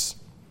ailments.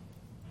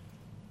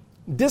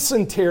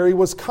 Dysentery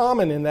was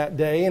common in that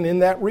day and in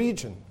that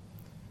region.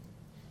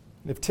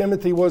 If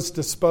Timothy was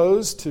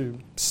disposed to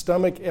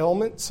stomach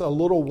ailments, a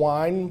little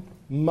wine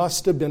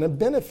must have been a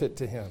benefit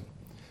to him.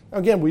 Now,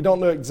 again, we don't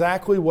know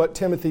exactly what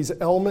Timothy's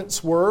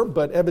ailments were,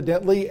 but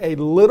evidently a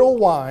little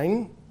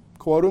wine,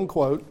 quote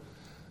unquote,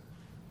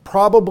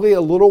 probably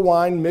a little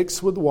wine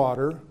mixed with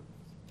water,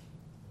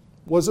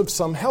 was of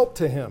some help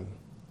to him.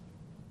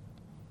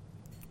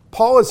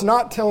 Paul is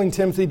not telling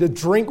Timothy to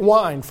drink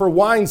wine for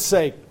wine's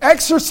sake.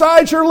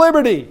 Exercise your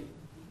liberty.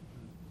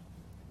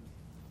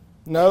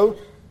 No,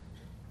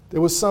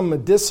 there was some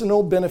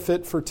medicinal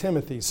benefit for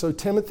Timothy. So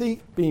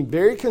Timothy, being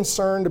very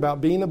concerned about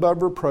being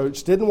above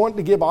reproach, didn't want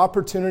to give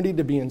opportunity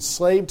to be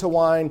enslaved to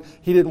wine.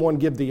 He didn't want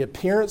to give the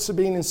appearance of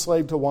being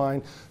enslaved to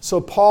wine.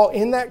 So Paul,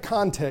 in that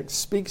context,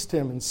 speaks to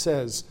him and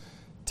says,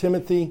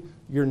 Timothy,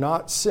 you're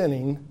not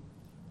sinning.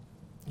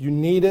 You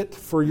need it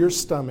for your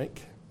stomach.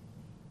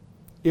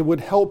 It would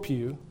help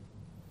you.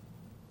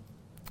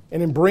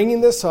 And in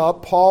bringing this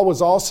up, Paul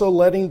was also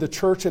letting the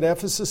church at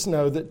Ephesus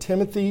know that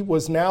Timothy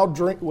was now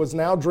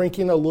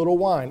drinking a little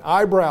wine.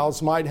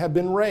 Eyebrows might have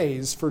been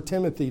raised for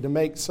Timothy to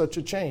make such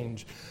a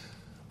change.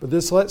 But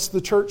this lets the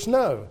church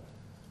know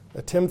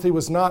that Timothy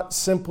was not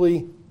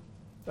simply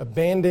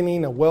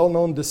abandoning a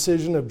well-known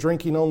decision of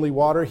drinking only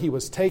water. He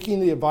was taking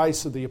the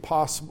advice of the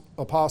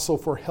apostle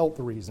for health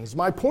reasons.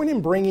 My point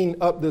in bringing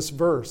up this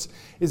verse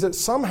is that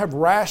some have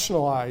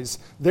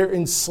rationalized their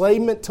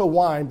enslavement to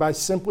wine by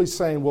simply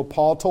saying, well,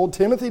 Paul told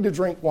Timothy to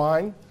drink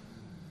wine.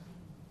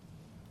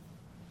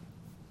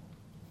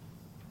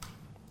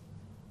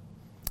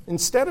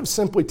 Instead of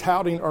simply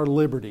touting our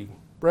liberty,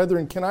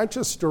 brethren, can I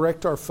just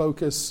direct our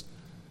focus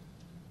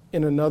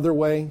in another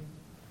way?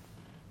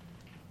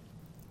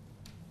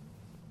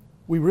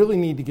 We really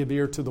need to give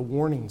ear to the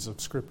warnings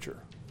of Scripture,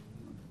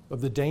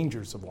 of the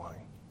dangers of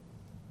wine.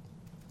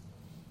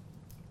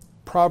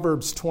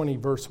 Proverbs 20,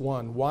 verse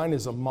 1, wine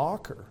is a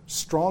mocker,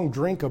 strong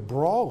drink a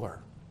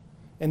brawler,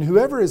 and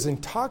whoever is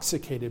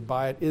intoxicated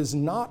by it is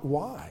not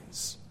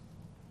wise.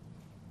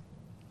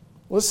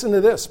 Listen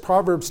to this,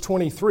 Proverbs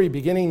 23,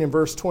 beginning in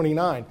verse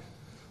 29.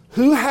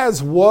 Who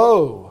has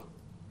woe?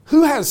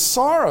 Who has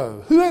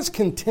sorrow? Who has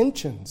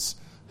contentions?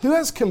 Who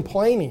has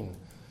complaining?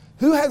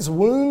 Who has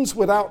wounds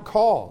without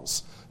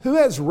cause? Who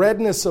has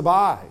redness of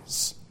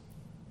eyes?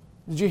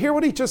 Did you hear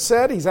what he just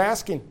said? He's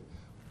asking,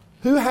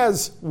 who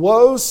has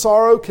woe,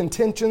 sorrow,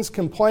 contentions,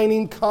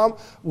 complaining,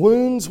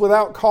 wounds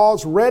without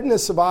cause,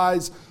 redness of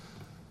eyes?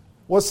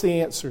 What's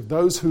the answer?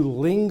 Those who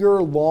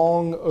linger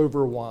long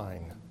over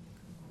wine.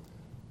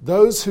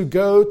 Those who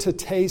go to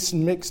taste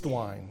mixed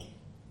wine.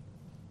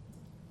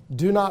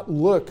 Do not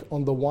look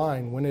on the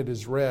wine when it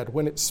is red,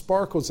 when it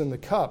sparkles in the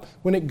cup,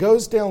 when it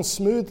goes down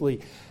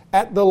smoothly.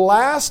 At the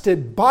last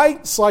it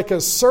bites like a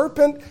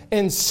serpent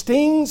and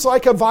stings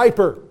like a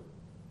viper.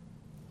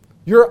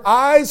 Your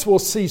eyes will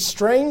see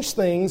strange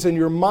things and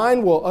your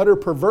mind will utter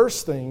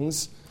perverse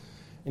things.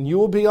 And you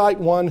will be like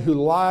one who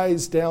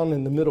lies down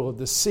in the middle of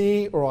the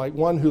sea or like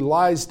one who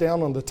lies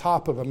down on the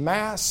top of a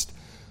mast.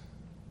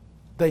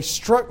 They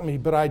struck me,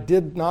 but I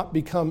did not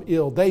become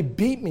ill. They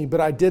beat me, but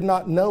I did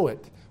not know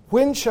it.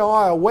 When shall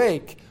I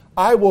awake?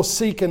 I will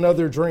seek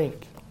another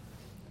drink.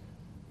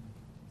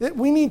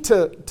 We need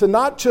to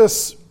not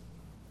just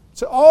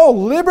say, oh,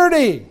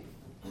 liberty,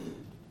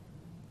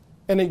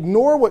 and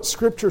ignore what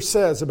Scripture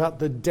says about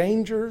the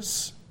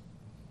dangers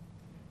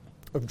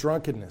of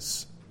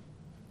drunkenness,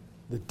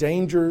 the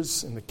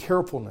dangers and the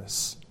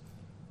carefulness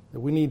that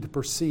we need to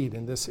proceed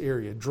in this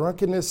area.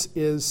 Drunkenness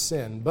is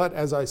sin. But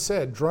as I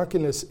said,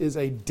 drunkenness is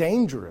a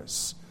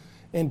dangerous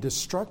and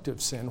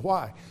destructive sin.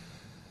 Why?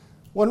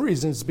 One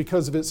reason is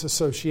because of its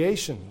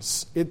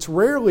associations. It's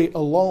rarely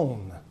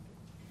alone.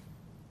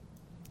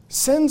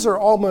 Sins are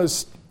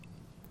almost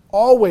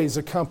always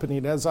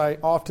accompanied, as I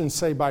often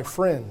say, by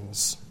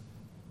friends.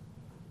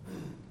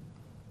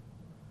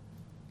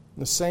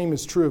 The same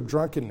is true of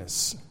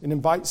drunkenness. It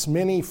invites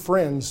many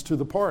friends to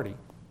the party.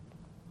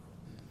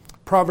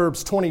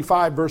 Proverbs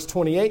 25, verse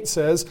 28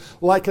 says,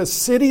 like a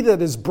city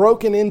that is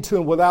broken into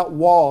and without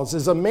walls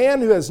is a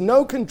man who has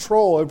no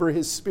control over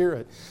his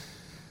spirit.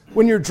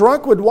 When you're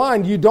drunk with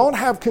wine, you don't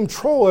have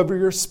control over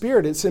your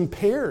spirit. It's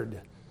impaired.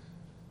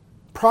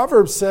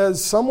 Proverbs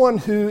says someone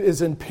who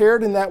is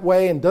impaired in that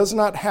way and does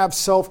not have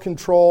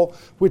self-control,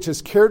 which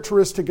is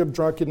characteristic of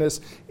drunkenness,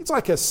 it's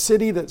like a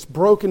city that's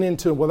broken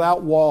into and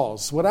without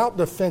walls, without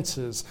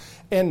defenses,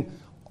 and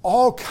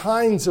all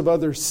kinds of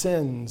other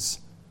sins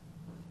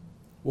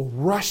will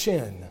rush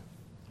in.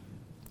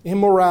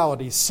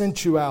 Immorality,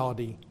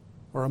 sensuality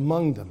are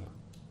among them,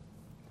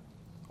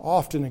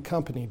 often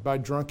accompanied by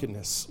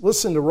drunkenness.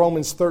 Listen to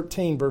Romans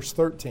 13, verse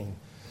 13.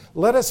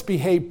 Let us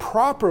behave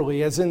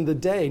properly as in the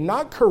day,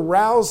 not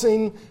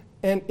carousing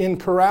and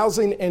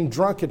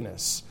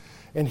drunkenness.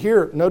 And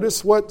here,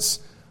 notice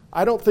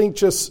I don't think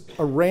just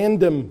a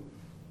random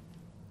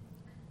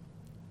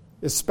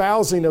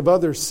espousing of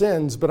other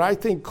sins, but I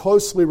think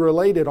closely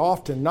related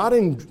often, not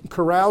in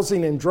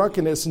carousing and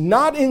drunkenness,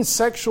 not in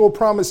sexual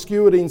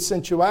promiscuity and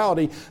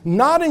sensuality,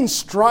 not in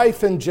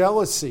strife and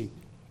jealousy.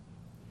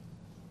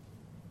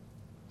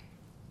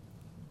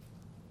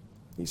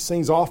 These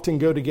things often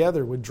go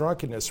together with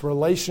drunkenness.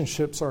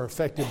 Relationships are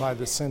affected by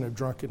the sin of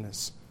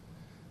drunkenness.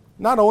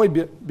 Not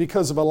only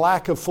because of a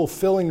lack of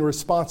fulfilling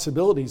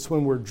responsibilities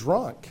when we're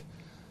drunk,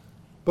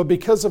 but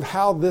because of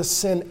how this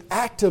sin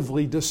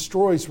actively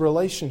destroys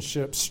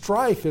relationships.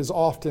 Strife is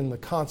often the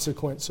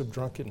consequence of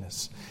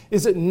drunkenness.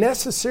 Is it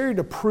necessary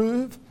to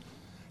prove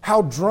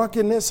how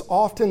drunkenness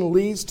often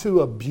leads to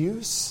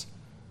abuse,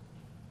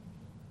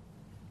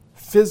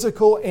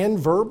 physical and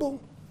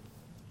verbal?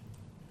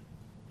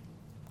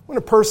 When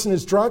a person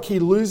is drunk, he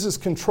loses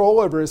control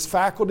over his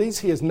faculties.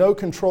 He has no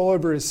control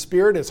over his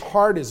spirit. His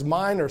heart, his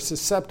mind are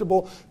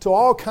susceptible to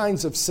all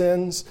kinds of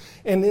sins,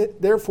 and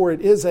therefore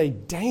it is a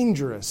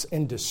dangerous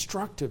and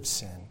destructive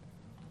sin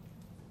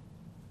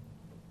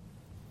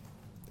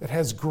that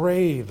has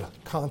grave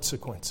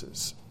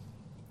consequences.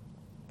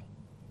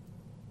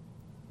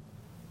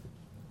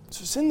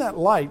 So it's in that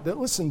light that,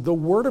 listen, the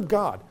Word of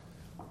God,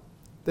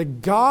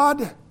 that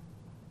God...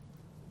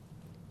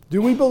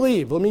 Do we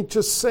believe, let me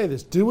just say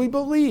this, do we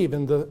believe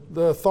in the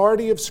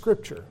authority of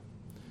Scripture?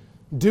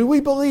 Do we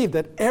believe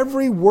that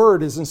every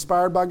word is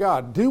inspired by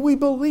God? Do we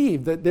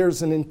believe that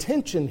there's an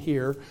intention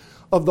here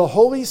of the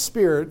Holy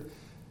Spirit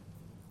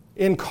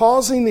in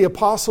causing the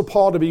Apostle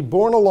Paul to be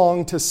borne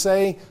along to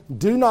say,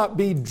 do not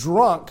be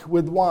drunk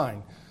with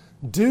wine.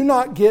 Do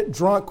not get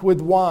drunk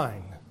with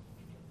wine.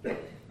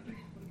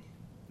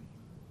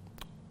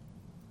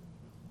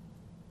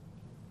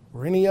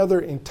 Or any other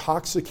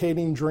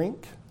intoxicating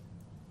drink?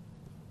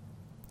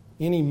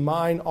 Any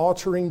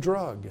mind-altering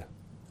drug.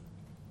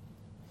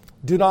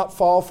 Do not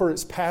fall for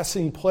its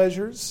passing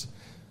pleasures.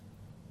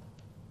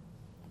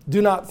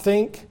 Do not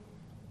think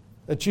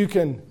that you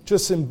can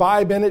just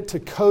imbibe in it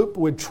to cope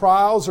with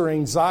trials or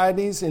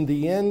anxieties. In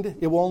the end,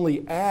 it will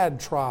only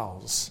add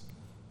trials.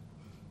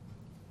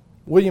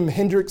 William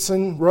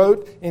Hendrickson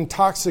wrote,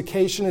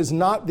 intoxication is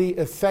not the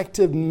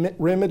effective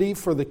remedy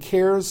for the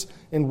cares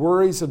and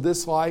worries of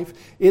this life.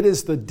 It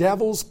is the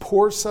devil's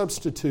poor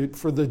substitute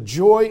for the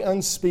joy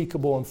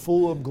unspeakable and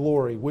full of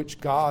glory which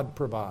God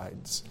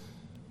provides.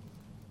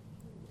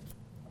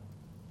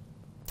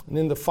 And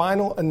in the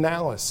final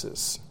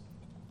analysis,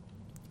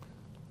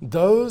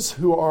 those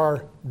who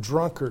are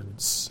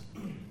drunkards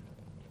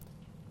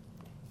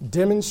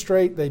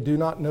demonstrate they do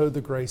not know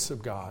the grace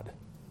of God.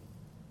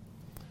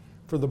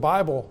 For the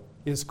Bible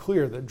is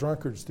clear that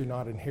drunkards do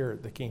not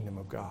inherit the kingdom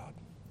of God.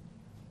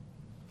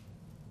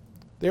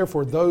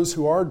 Therefore, those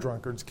who are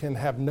drunkards can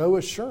have no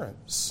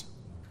assurance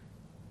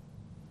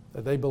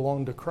that they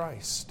belong to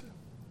Christ.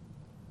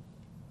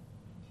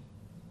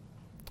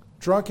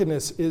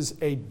 Drunkenness is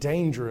a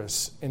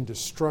dangerous and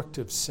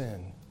destructive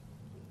sin,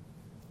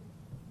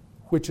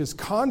 which is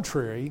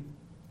contrary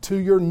to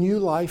your new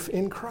life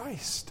in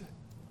Christ.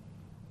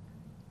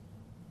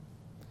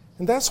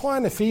 And that's why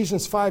in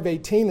Ephesians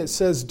 5:18 it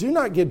says, do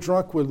not get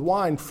drunk with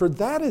wine, for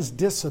that is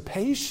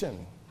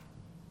dissipation.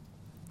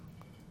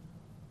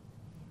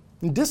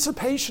 And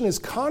dissipation is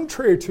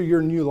contrary to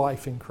your new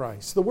life in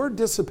Christ. The word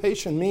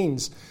dissipation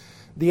means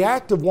the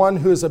act of one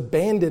who has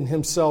abandoned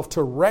himself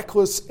to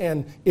reckless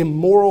and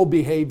immoral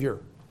behavior.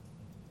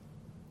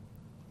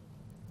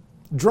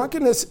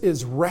 Drunkenness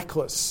is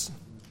reckless.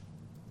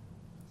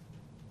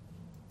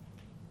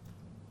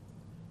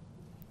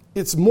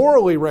 It's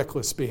morally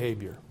reckless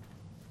behavior.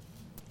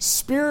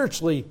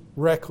 Spiritually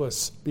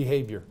reckless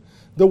behavior.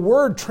 The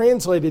word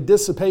translated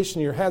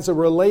dissipation here has a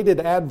related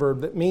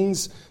adverb that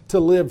means to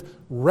live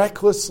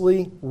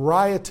recklessly,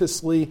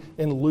 riotously,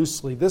 and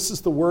loosely. This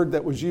is the word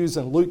that was used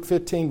in Luke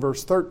 15,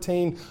 verse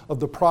 13, of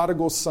the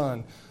prodigal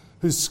son,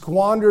 who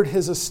squandered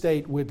his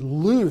estate with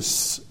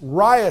loose,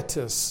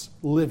 riotous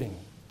living.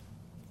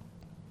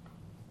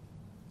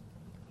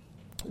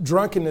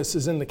 Drunkenness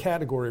is in the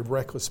category of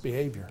reckless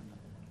behavior.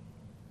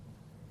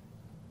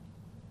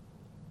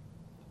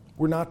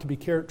 We're not to be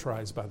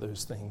characterized by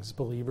those things,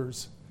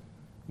 believers,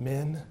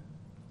 men.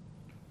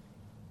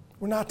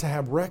 We're not to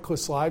have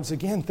reckless lives.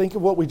 Again, think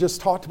of what we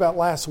just talked about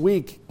last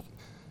week.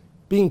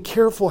 Being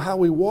careful how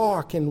we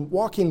walk and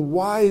walking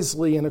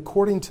wisely and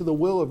according to the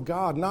will of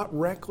God, not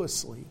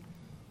recklessly.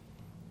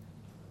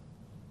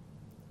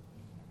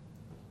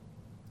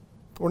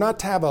 We're not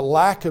to have a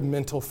lack of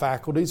mental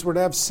faculties. We're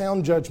to have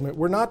sound judgment.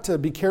 We're not to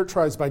be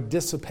characterized by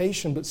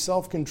dissipation, but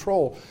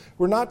self-control.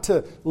 We're not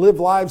to live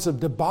lives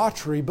of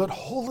debauchery, but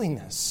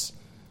holiness.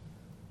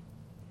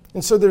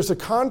 And so there's a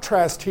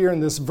contrast here in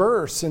this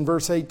verse, in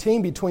verse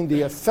 18, between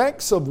the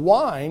effects of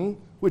wine,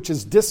 which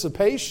is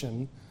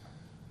dissipation,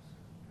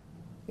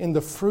 and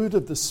the fruit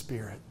of the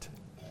Spirit.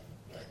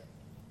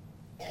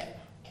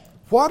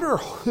 What or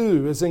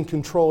who is in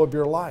control of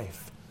your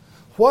life?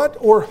 What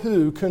or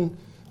who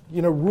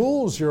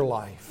rules your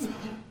life?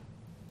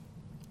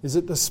 Is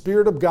it the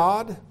Spirit of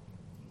God?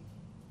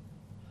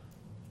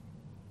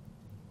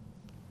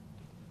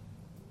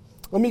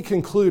 Let me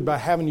conclude by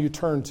having you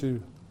turn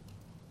to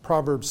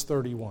Proverbs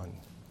 31.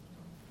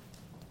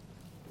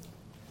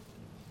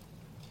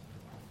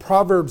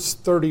 Proverbs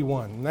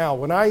 31. Now,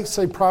 when I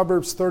say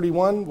Proverbs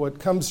 31, what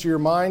comes to your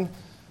mind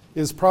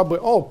is probably,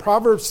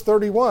 Proverbs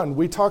 31.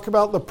 We talk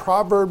about the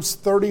Proverbs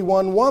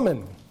 31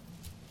 woman.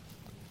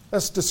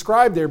 That's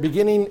described there,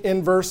 beginning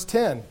in verse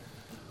 10.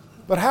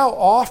 But how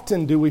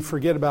often do we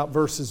forget about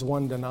verses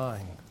 1 to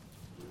 9?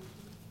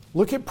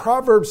 Look at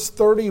Proverbs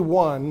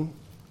 31,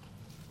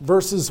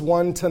 verses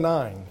 1 to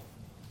 9.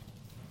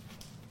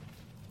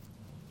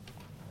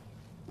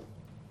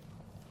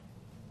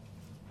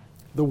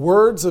 The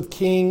words of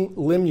King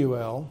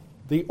Lemuel,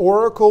 the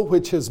oracle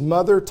which his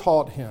mother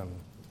taught him.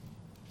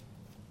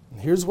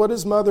 And here's what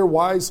his mother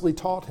wisely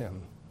taught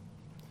him.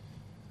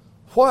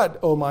 What,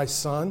 O my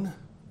son?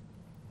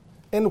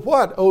 And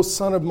what, O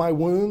son of my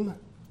womb?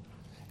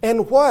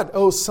 And what,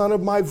 O son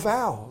of my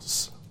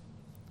vows?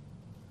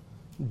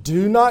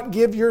 Do not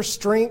give your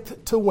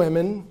strength to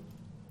women,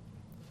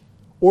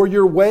 or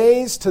your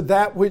ways to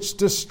that which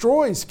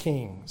destroys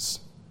kings.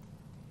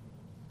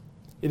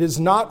 It is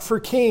not for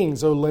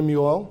kings, O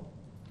Lemuel.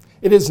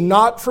 It is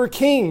not for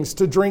kings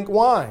to drink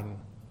wine,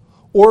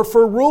 or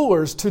for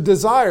rulers to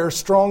desire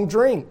strong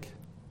drink.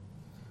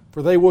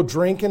 For they will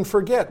drink and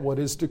forget what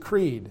is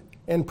decreed,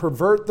 and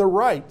pervert the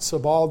rights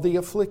of all the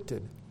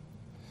afflicted.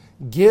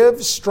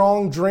 Give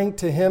strong drink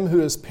to him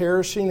who is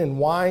perishing, and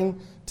wine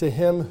to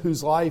him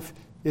whose life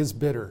is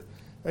bitter.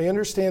 I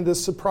understand this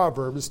is a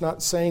proverb. It's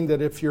not saying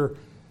that if you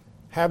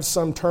have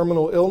some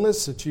terminal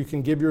illness that you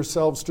can give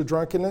yourselves to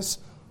drunkenness,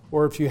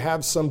 or if you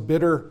have some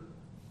bitter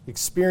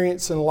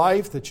experience in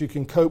life that you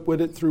can cope with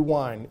it through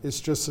wine.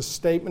 It's just a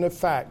statement of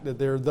fact that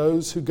there are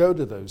those who go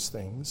to those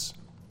things.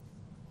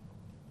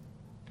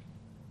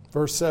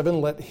 Verse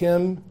 7, let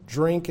him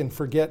drink and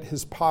forget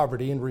his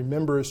poverty and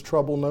remember his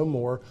trouble no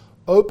more.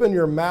 Open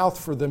your mouth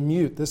for the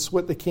mute. This is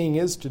what the king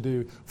is to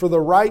do. For the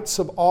rights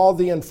of all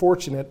the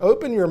unfortunate.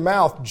 Open your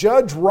mouth,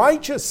 judge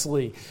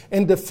righteously,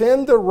 and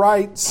defend the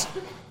rights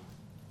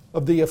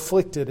of the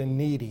afflicted and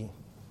needy.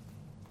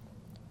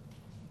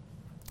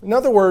 In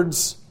other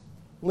words,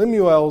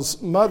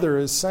 Lemuel's mother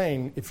is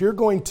saying, if you're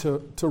going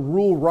to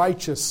rule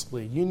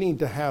righteously, you need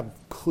to have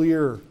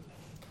clear,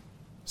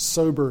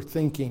 sober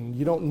thinking.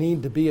 You don't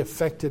need to be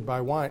affected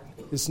by wine.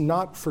 It's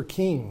not for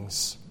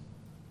kings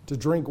to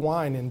drink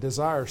wine and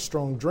desire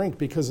strong drink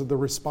because of the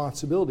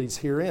responsibilities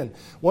herein.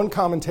 One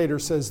commentator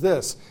says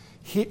this,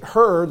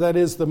 that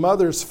is the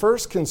mother's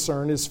first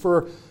concern is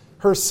for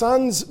her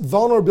son's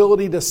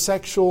vulnerability to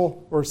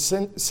sexual or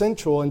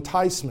sensual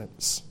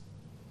enticements.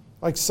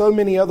 Like so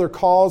many other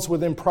calls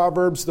within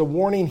Proverbs, the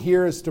warning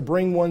here is to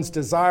bring one's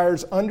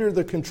desires under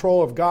the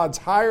control of God's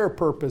higher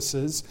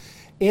purposes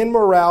in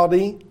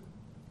morality,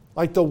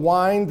 like the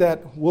wine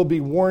that will be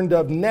warned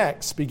of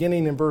next,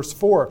 beginning in verse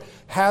 4,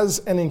 has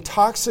an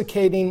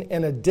intoxicating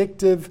and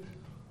addictive,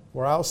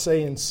 or I'll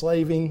say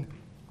enslaving,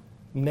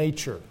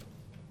 nature.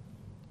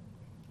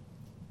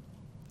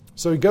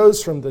 So he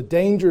goes from the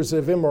dangers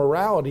of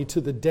immorality to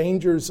the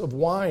dangers of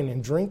wine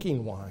and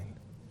drinking wine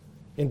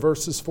in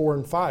verses 4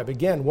 and 5.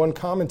 Again, one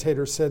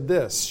commentator said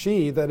this,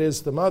 she, that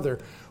is the mother,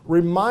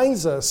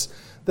 reminds us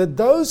that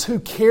those who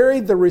carry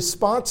the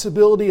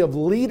responsibility of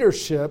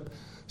leadership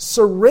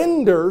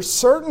surrender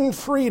certain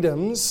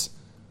freedoms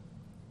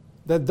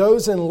that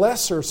those in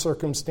lesser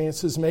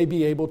circumstances may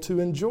be able to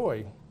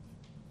enjoy.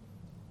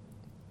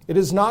 It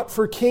is not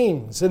for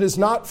kings. It is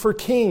not for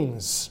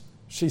kings,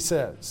 she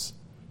says.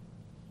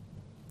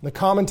 The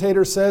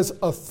commentator says,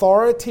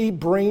 authority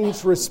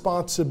brings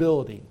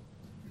responsibility.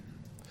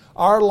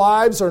 Our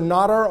lives are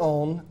not our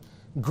own.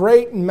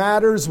 Great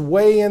matters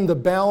weigh in the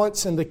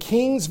balance, and the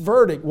king's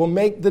verdict will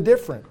make the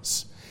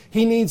difference.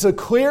 He needs a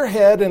clear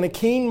head and a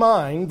keen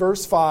mind,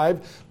 verse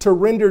 5, to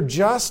render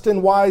just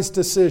and wise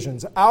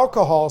decisions.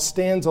 Alcohol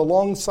stands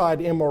alongside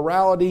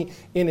immorality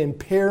in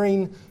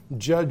impairing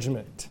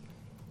judgment.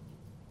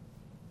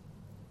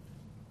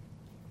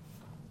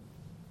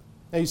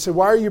 Now you say,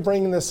 why are you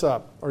bringing this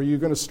up? Are you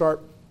going to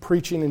start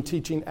preaching and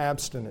teaching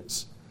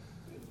abstinence?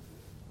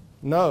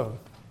 No.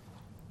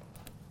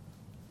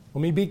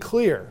 Let me be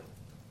clear.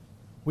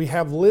 We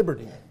have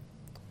liberty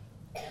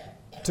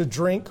to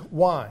drink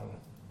wine,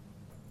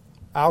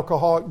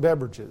 alcoholic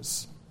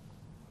beverages,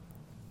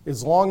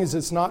 as long as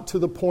it's not to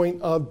the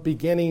point of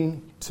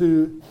beginning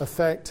to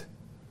affect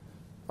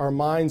our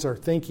minds, our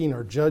thinking,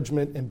 our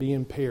judgment, and be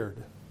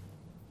impaired.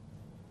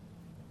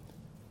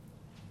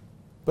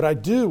 But I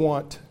do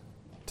want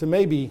to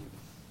maybe,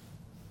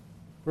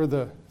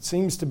 where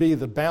seems to be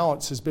the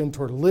balance has been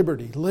toward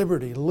liberty,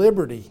 liberty,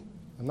 liberty.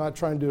 I'm not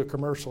trying to do a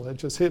commercial, that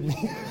just hit me.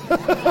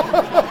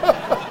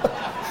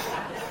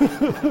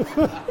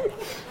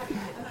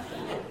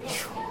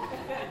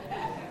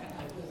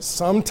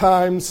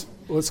 Sometimes,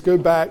 let's go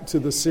back to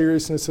the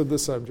seriousness of the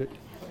subject.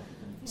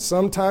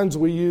 Sometimes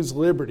we use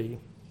liberty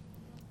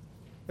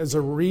as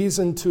a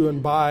reason to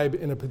imbibe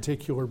in a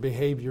particular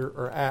behavior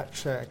or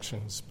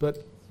actions.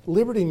 But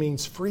liberty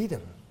means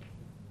freedom.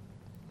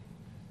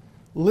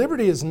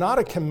 Liberty is not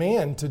a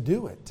command to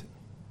do it.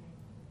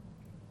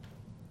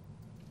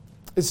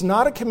 It's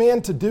not a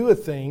command to do a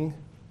thing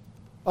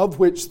of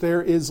which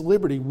there is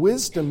liberty.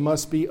 Wisdom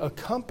must be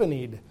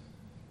accompanied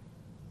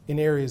in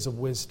areas of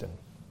wisdom.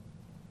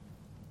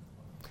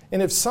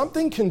 And if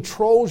something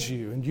controls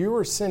you and you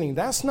are sinning,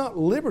 that's not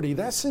liberty,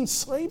 that's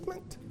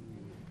enslavement.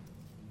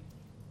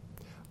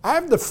 I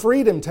have the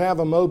freedom to have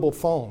a mobile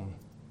phone.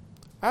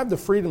 I have the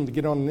freedom to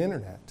get on the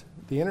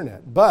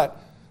internet.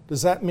 But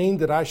does that mean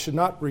that I should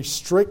not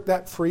restrict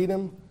that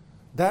freedom,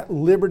 that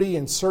liberty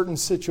in certain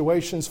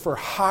situations for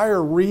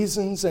higher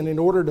reasons and in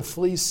order to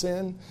flee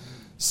sin?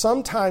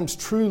 Sometimes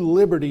true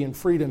liberty and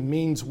freedom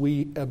means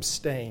we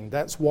abstain.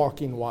 That's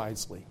walking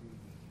wisely.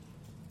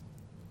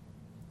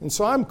 And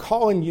so I'm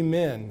calling you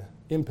men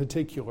in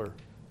particular.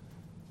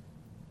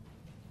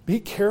 Be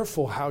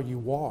careful how you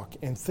walk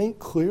and think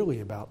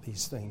clearly about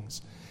these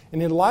things.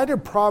 And in light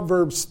of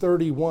Proverbs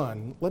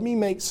 31, let me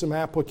make some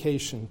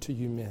application to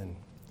you men.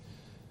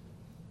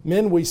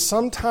 Men, we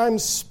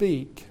sometimes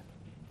speak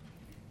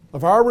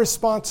of our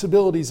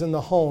responsibilities in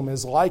the home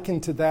as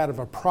likened to that of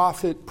a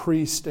prophet,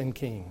 priest, and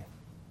king.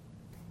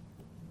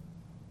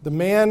 The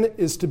man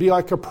is to be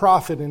like a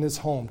prophet in his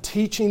home,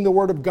 teaching the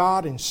Word of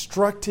God,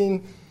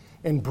 instructing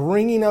and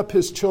bringing up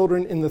his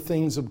children in the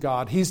things of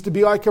God. He's to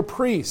be like a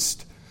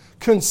priest,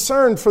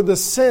 concerned for the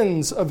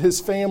sins of his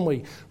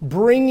family,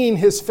 bringing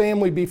his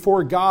family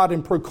before God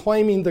and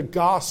proclaiming the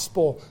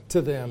gospel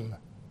to them.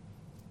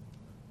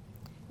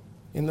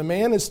 And the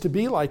man is to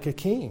be like a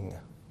king,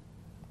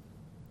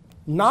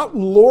 not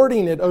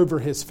lording it over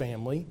his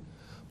family,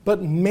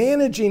 but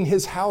managing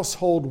his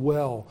household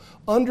well,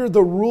 under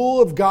the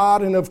rule of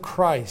God and of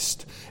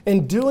Christ,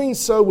 and doing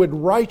so with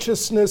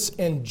righteousness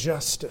and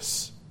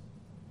justice.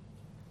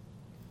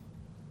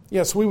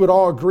 Yes, we would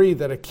all agree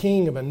that a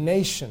king of a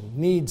nation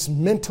needs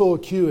mental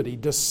acuity,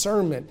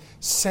 discernment,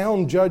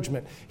 sound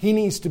judgment. He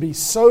needs to be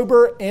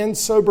sober and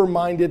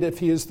sober-minded if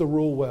he is to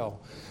rule well.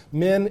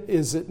 Men,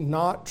 is it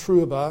not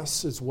true of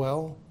us as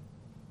well,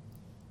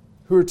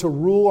 who are to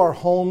rule our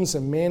homes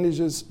and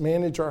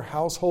manage our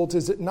households?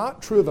 Is it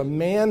not true of a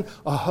man,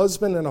 a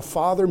husband, and a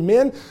father?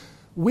 Men,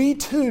 we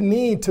too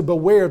need to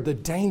beware the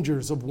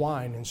dangers of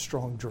wine and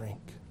strong drink.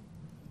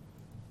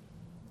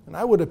 And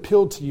I would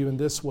appeal to you in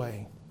this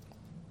way.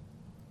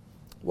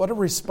 What a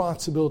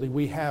responsibility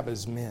we have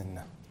as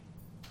men.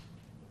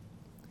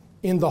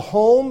 In the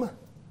home,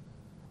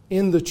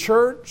 in the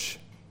church,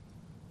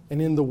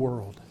 and in the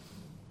world.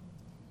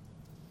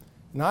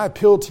 And I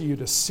appeal to you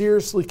to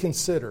seriously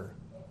consider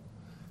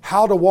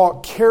how to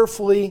walk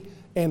carefully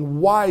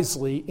and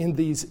wisely in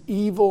these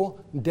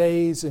evil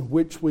days in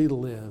which we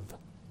live.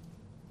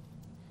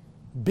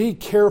 Be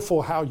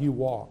careful how you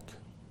walk.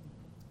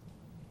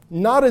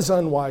 Not as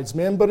unwise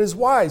men, but as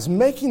wise,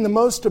 making the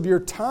most of your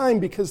time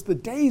because the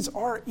days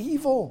are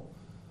evil.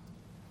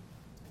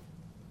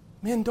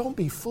 Men, don't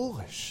be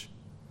foolish.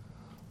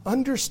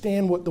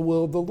 Understand what the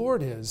will of the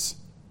Lord is.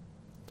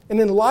 And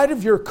in light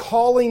of your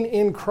calling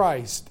in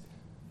Christ,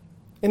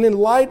 and in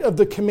light of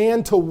the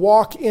command to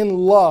walk in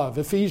love,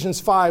 Ephesians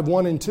 5,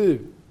 1 and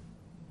 2,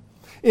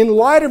 in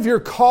light of your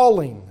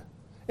calling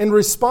and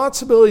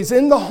responsibilities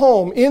in the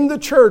home, in the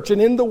church, and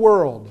in the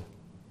world,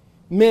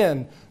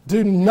 men,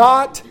 do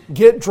not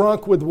get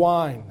drunk with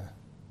wine,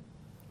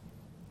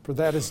 for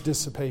that is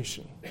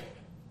dissipation,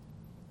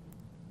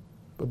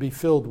 but be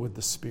filled with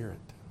the Spirit.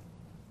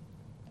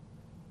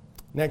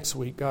 Next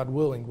week, God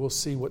willing, we'll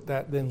see what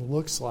that then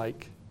looks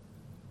like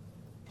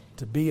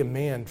to be a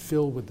man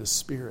filled with the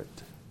Spirit.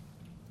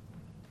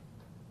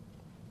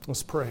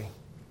 Let's pray.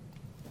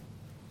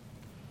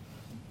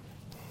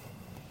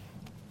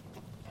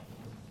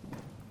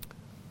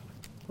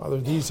 Father,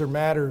 these are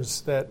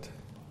matters that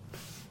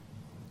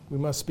we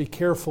must be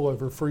careful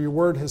over, for your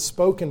word has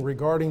spoken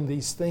regarding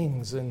these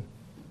things. And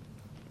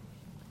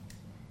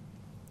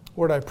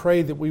Lord, I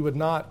pray that we would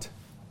not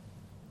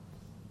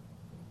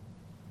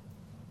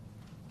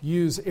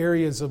use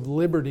areas of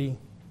liberty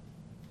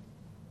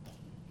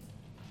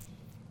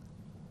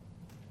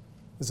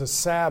as a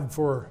salve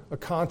for a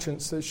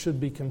conscience that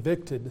should be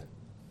convicted.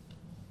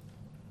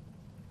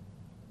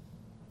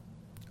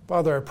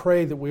 Father, I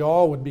pray that we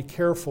all would be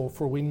careful,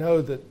 for we know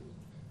that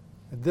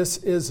this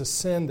is a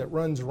sin that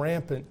runs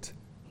rampant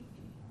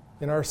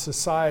in our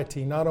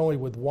society, not only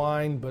with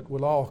wine, but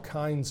with all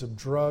kinds of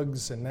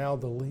drugs and now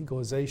the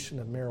legalization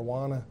of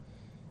marijuana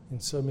in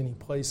so many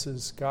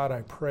places. God,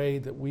 I pray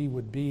that we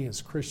would be,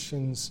 as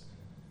Christians,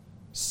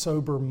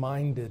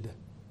 sober-minded,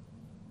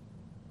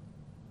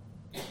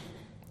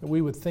 that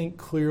we would think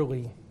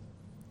clearly.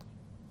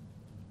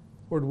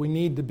 Lord, we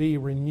need to be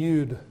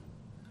renewed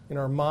in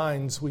our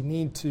minds. We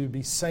need to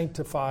be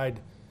sanctified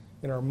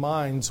in our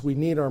minds. We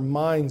need our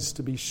minds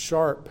to be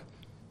sharp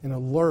and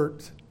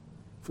alert,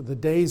 for the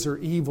days are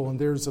evil and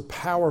there's a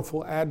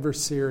powerful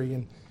adversary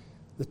and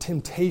the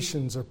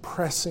temptations are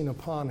pressing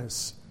upon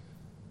us.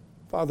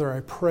 Father, I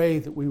pray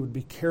that we would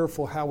be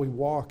careful how we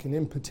walk, and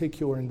in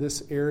particular in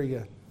this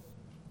area.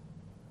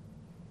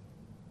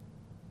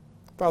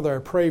 Father, I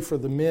pray for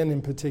the men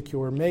in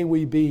particular. May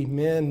we be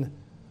men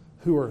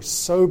who are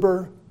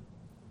sober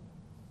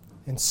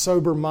and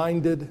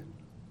sober-minded,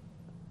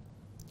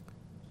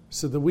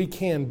 so that we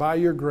can, by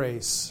your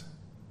grace,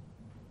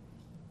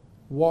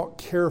 walk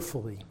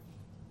carefully,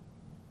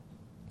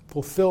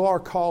 fulfill our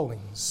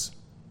callings,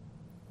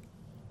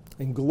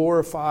 and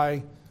glorify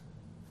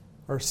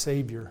our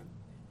Savior,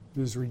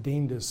 who has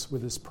redeemed us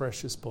with his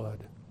precious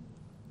blood.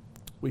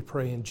 We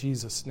pray in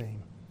Jesus'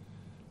 name.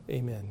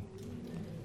 Amen.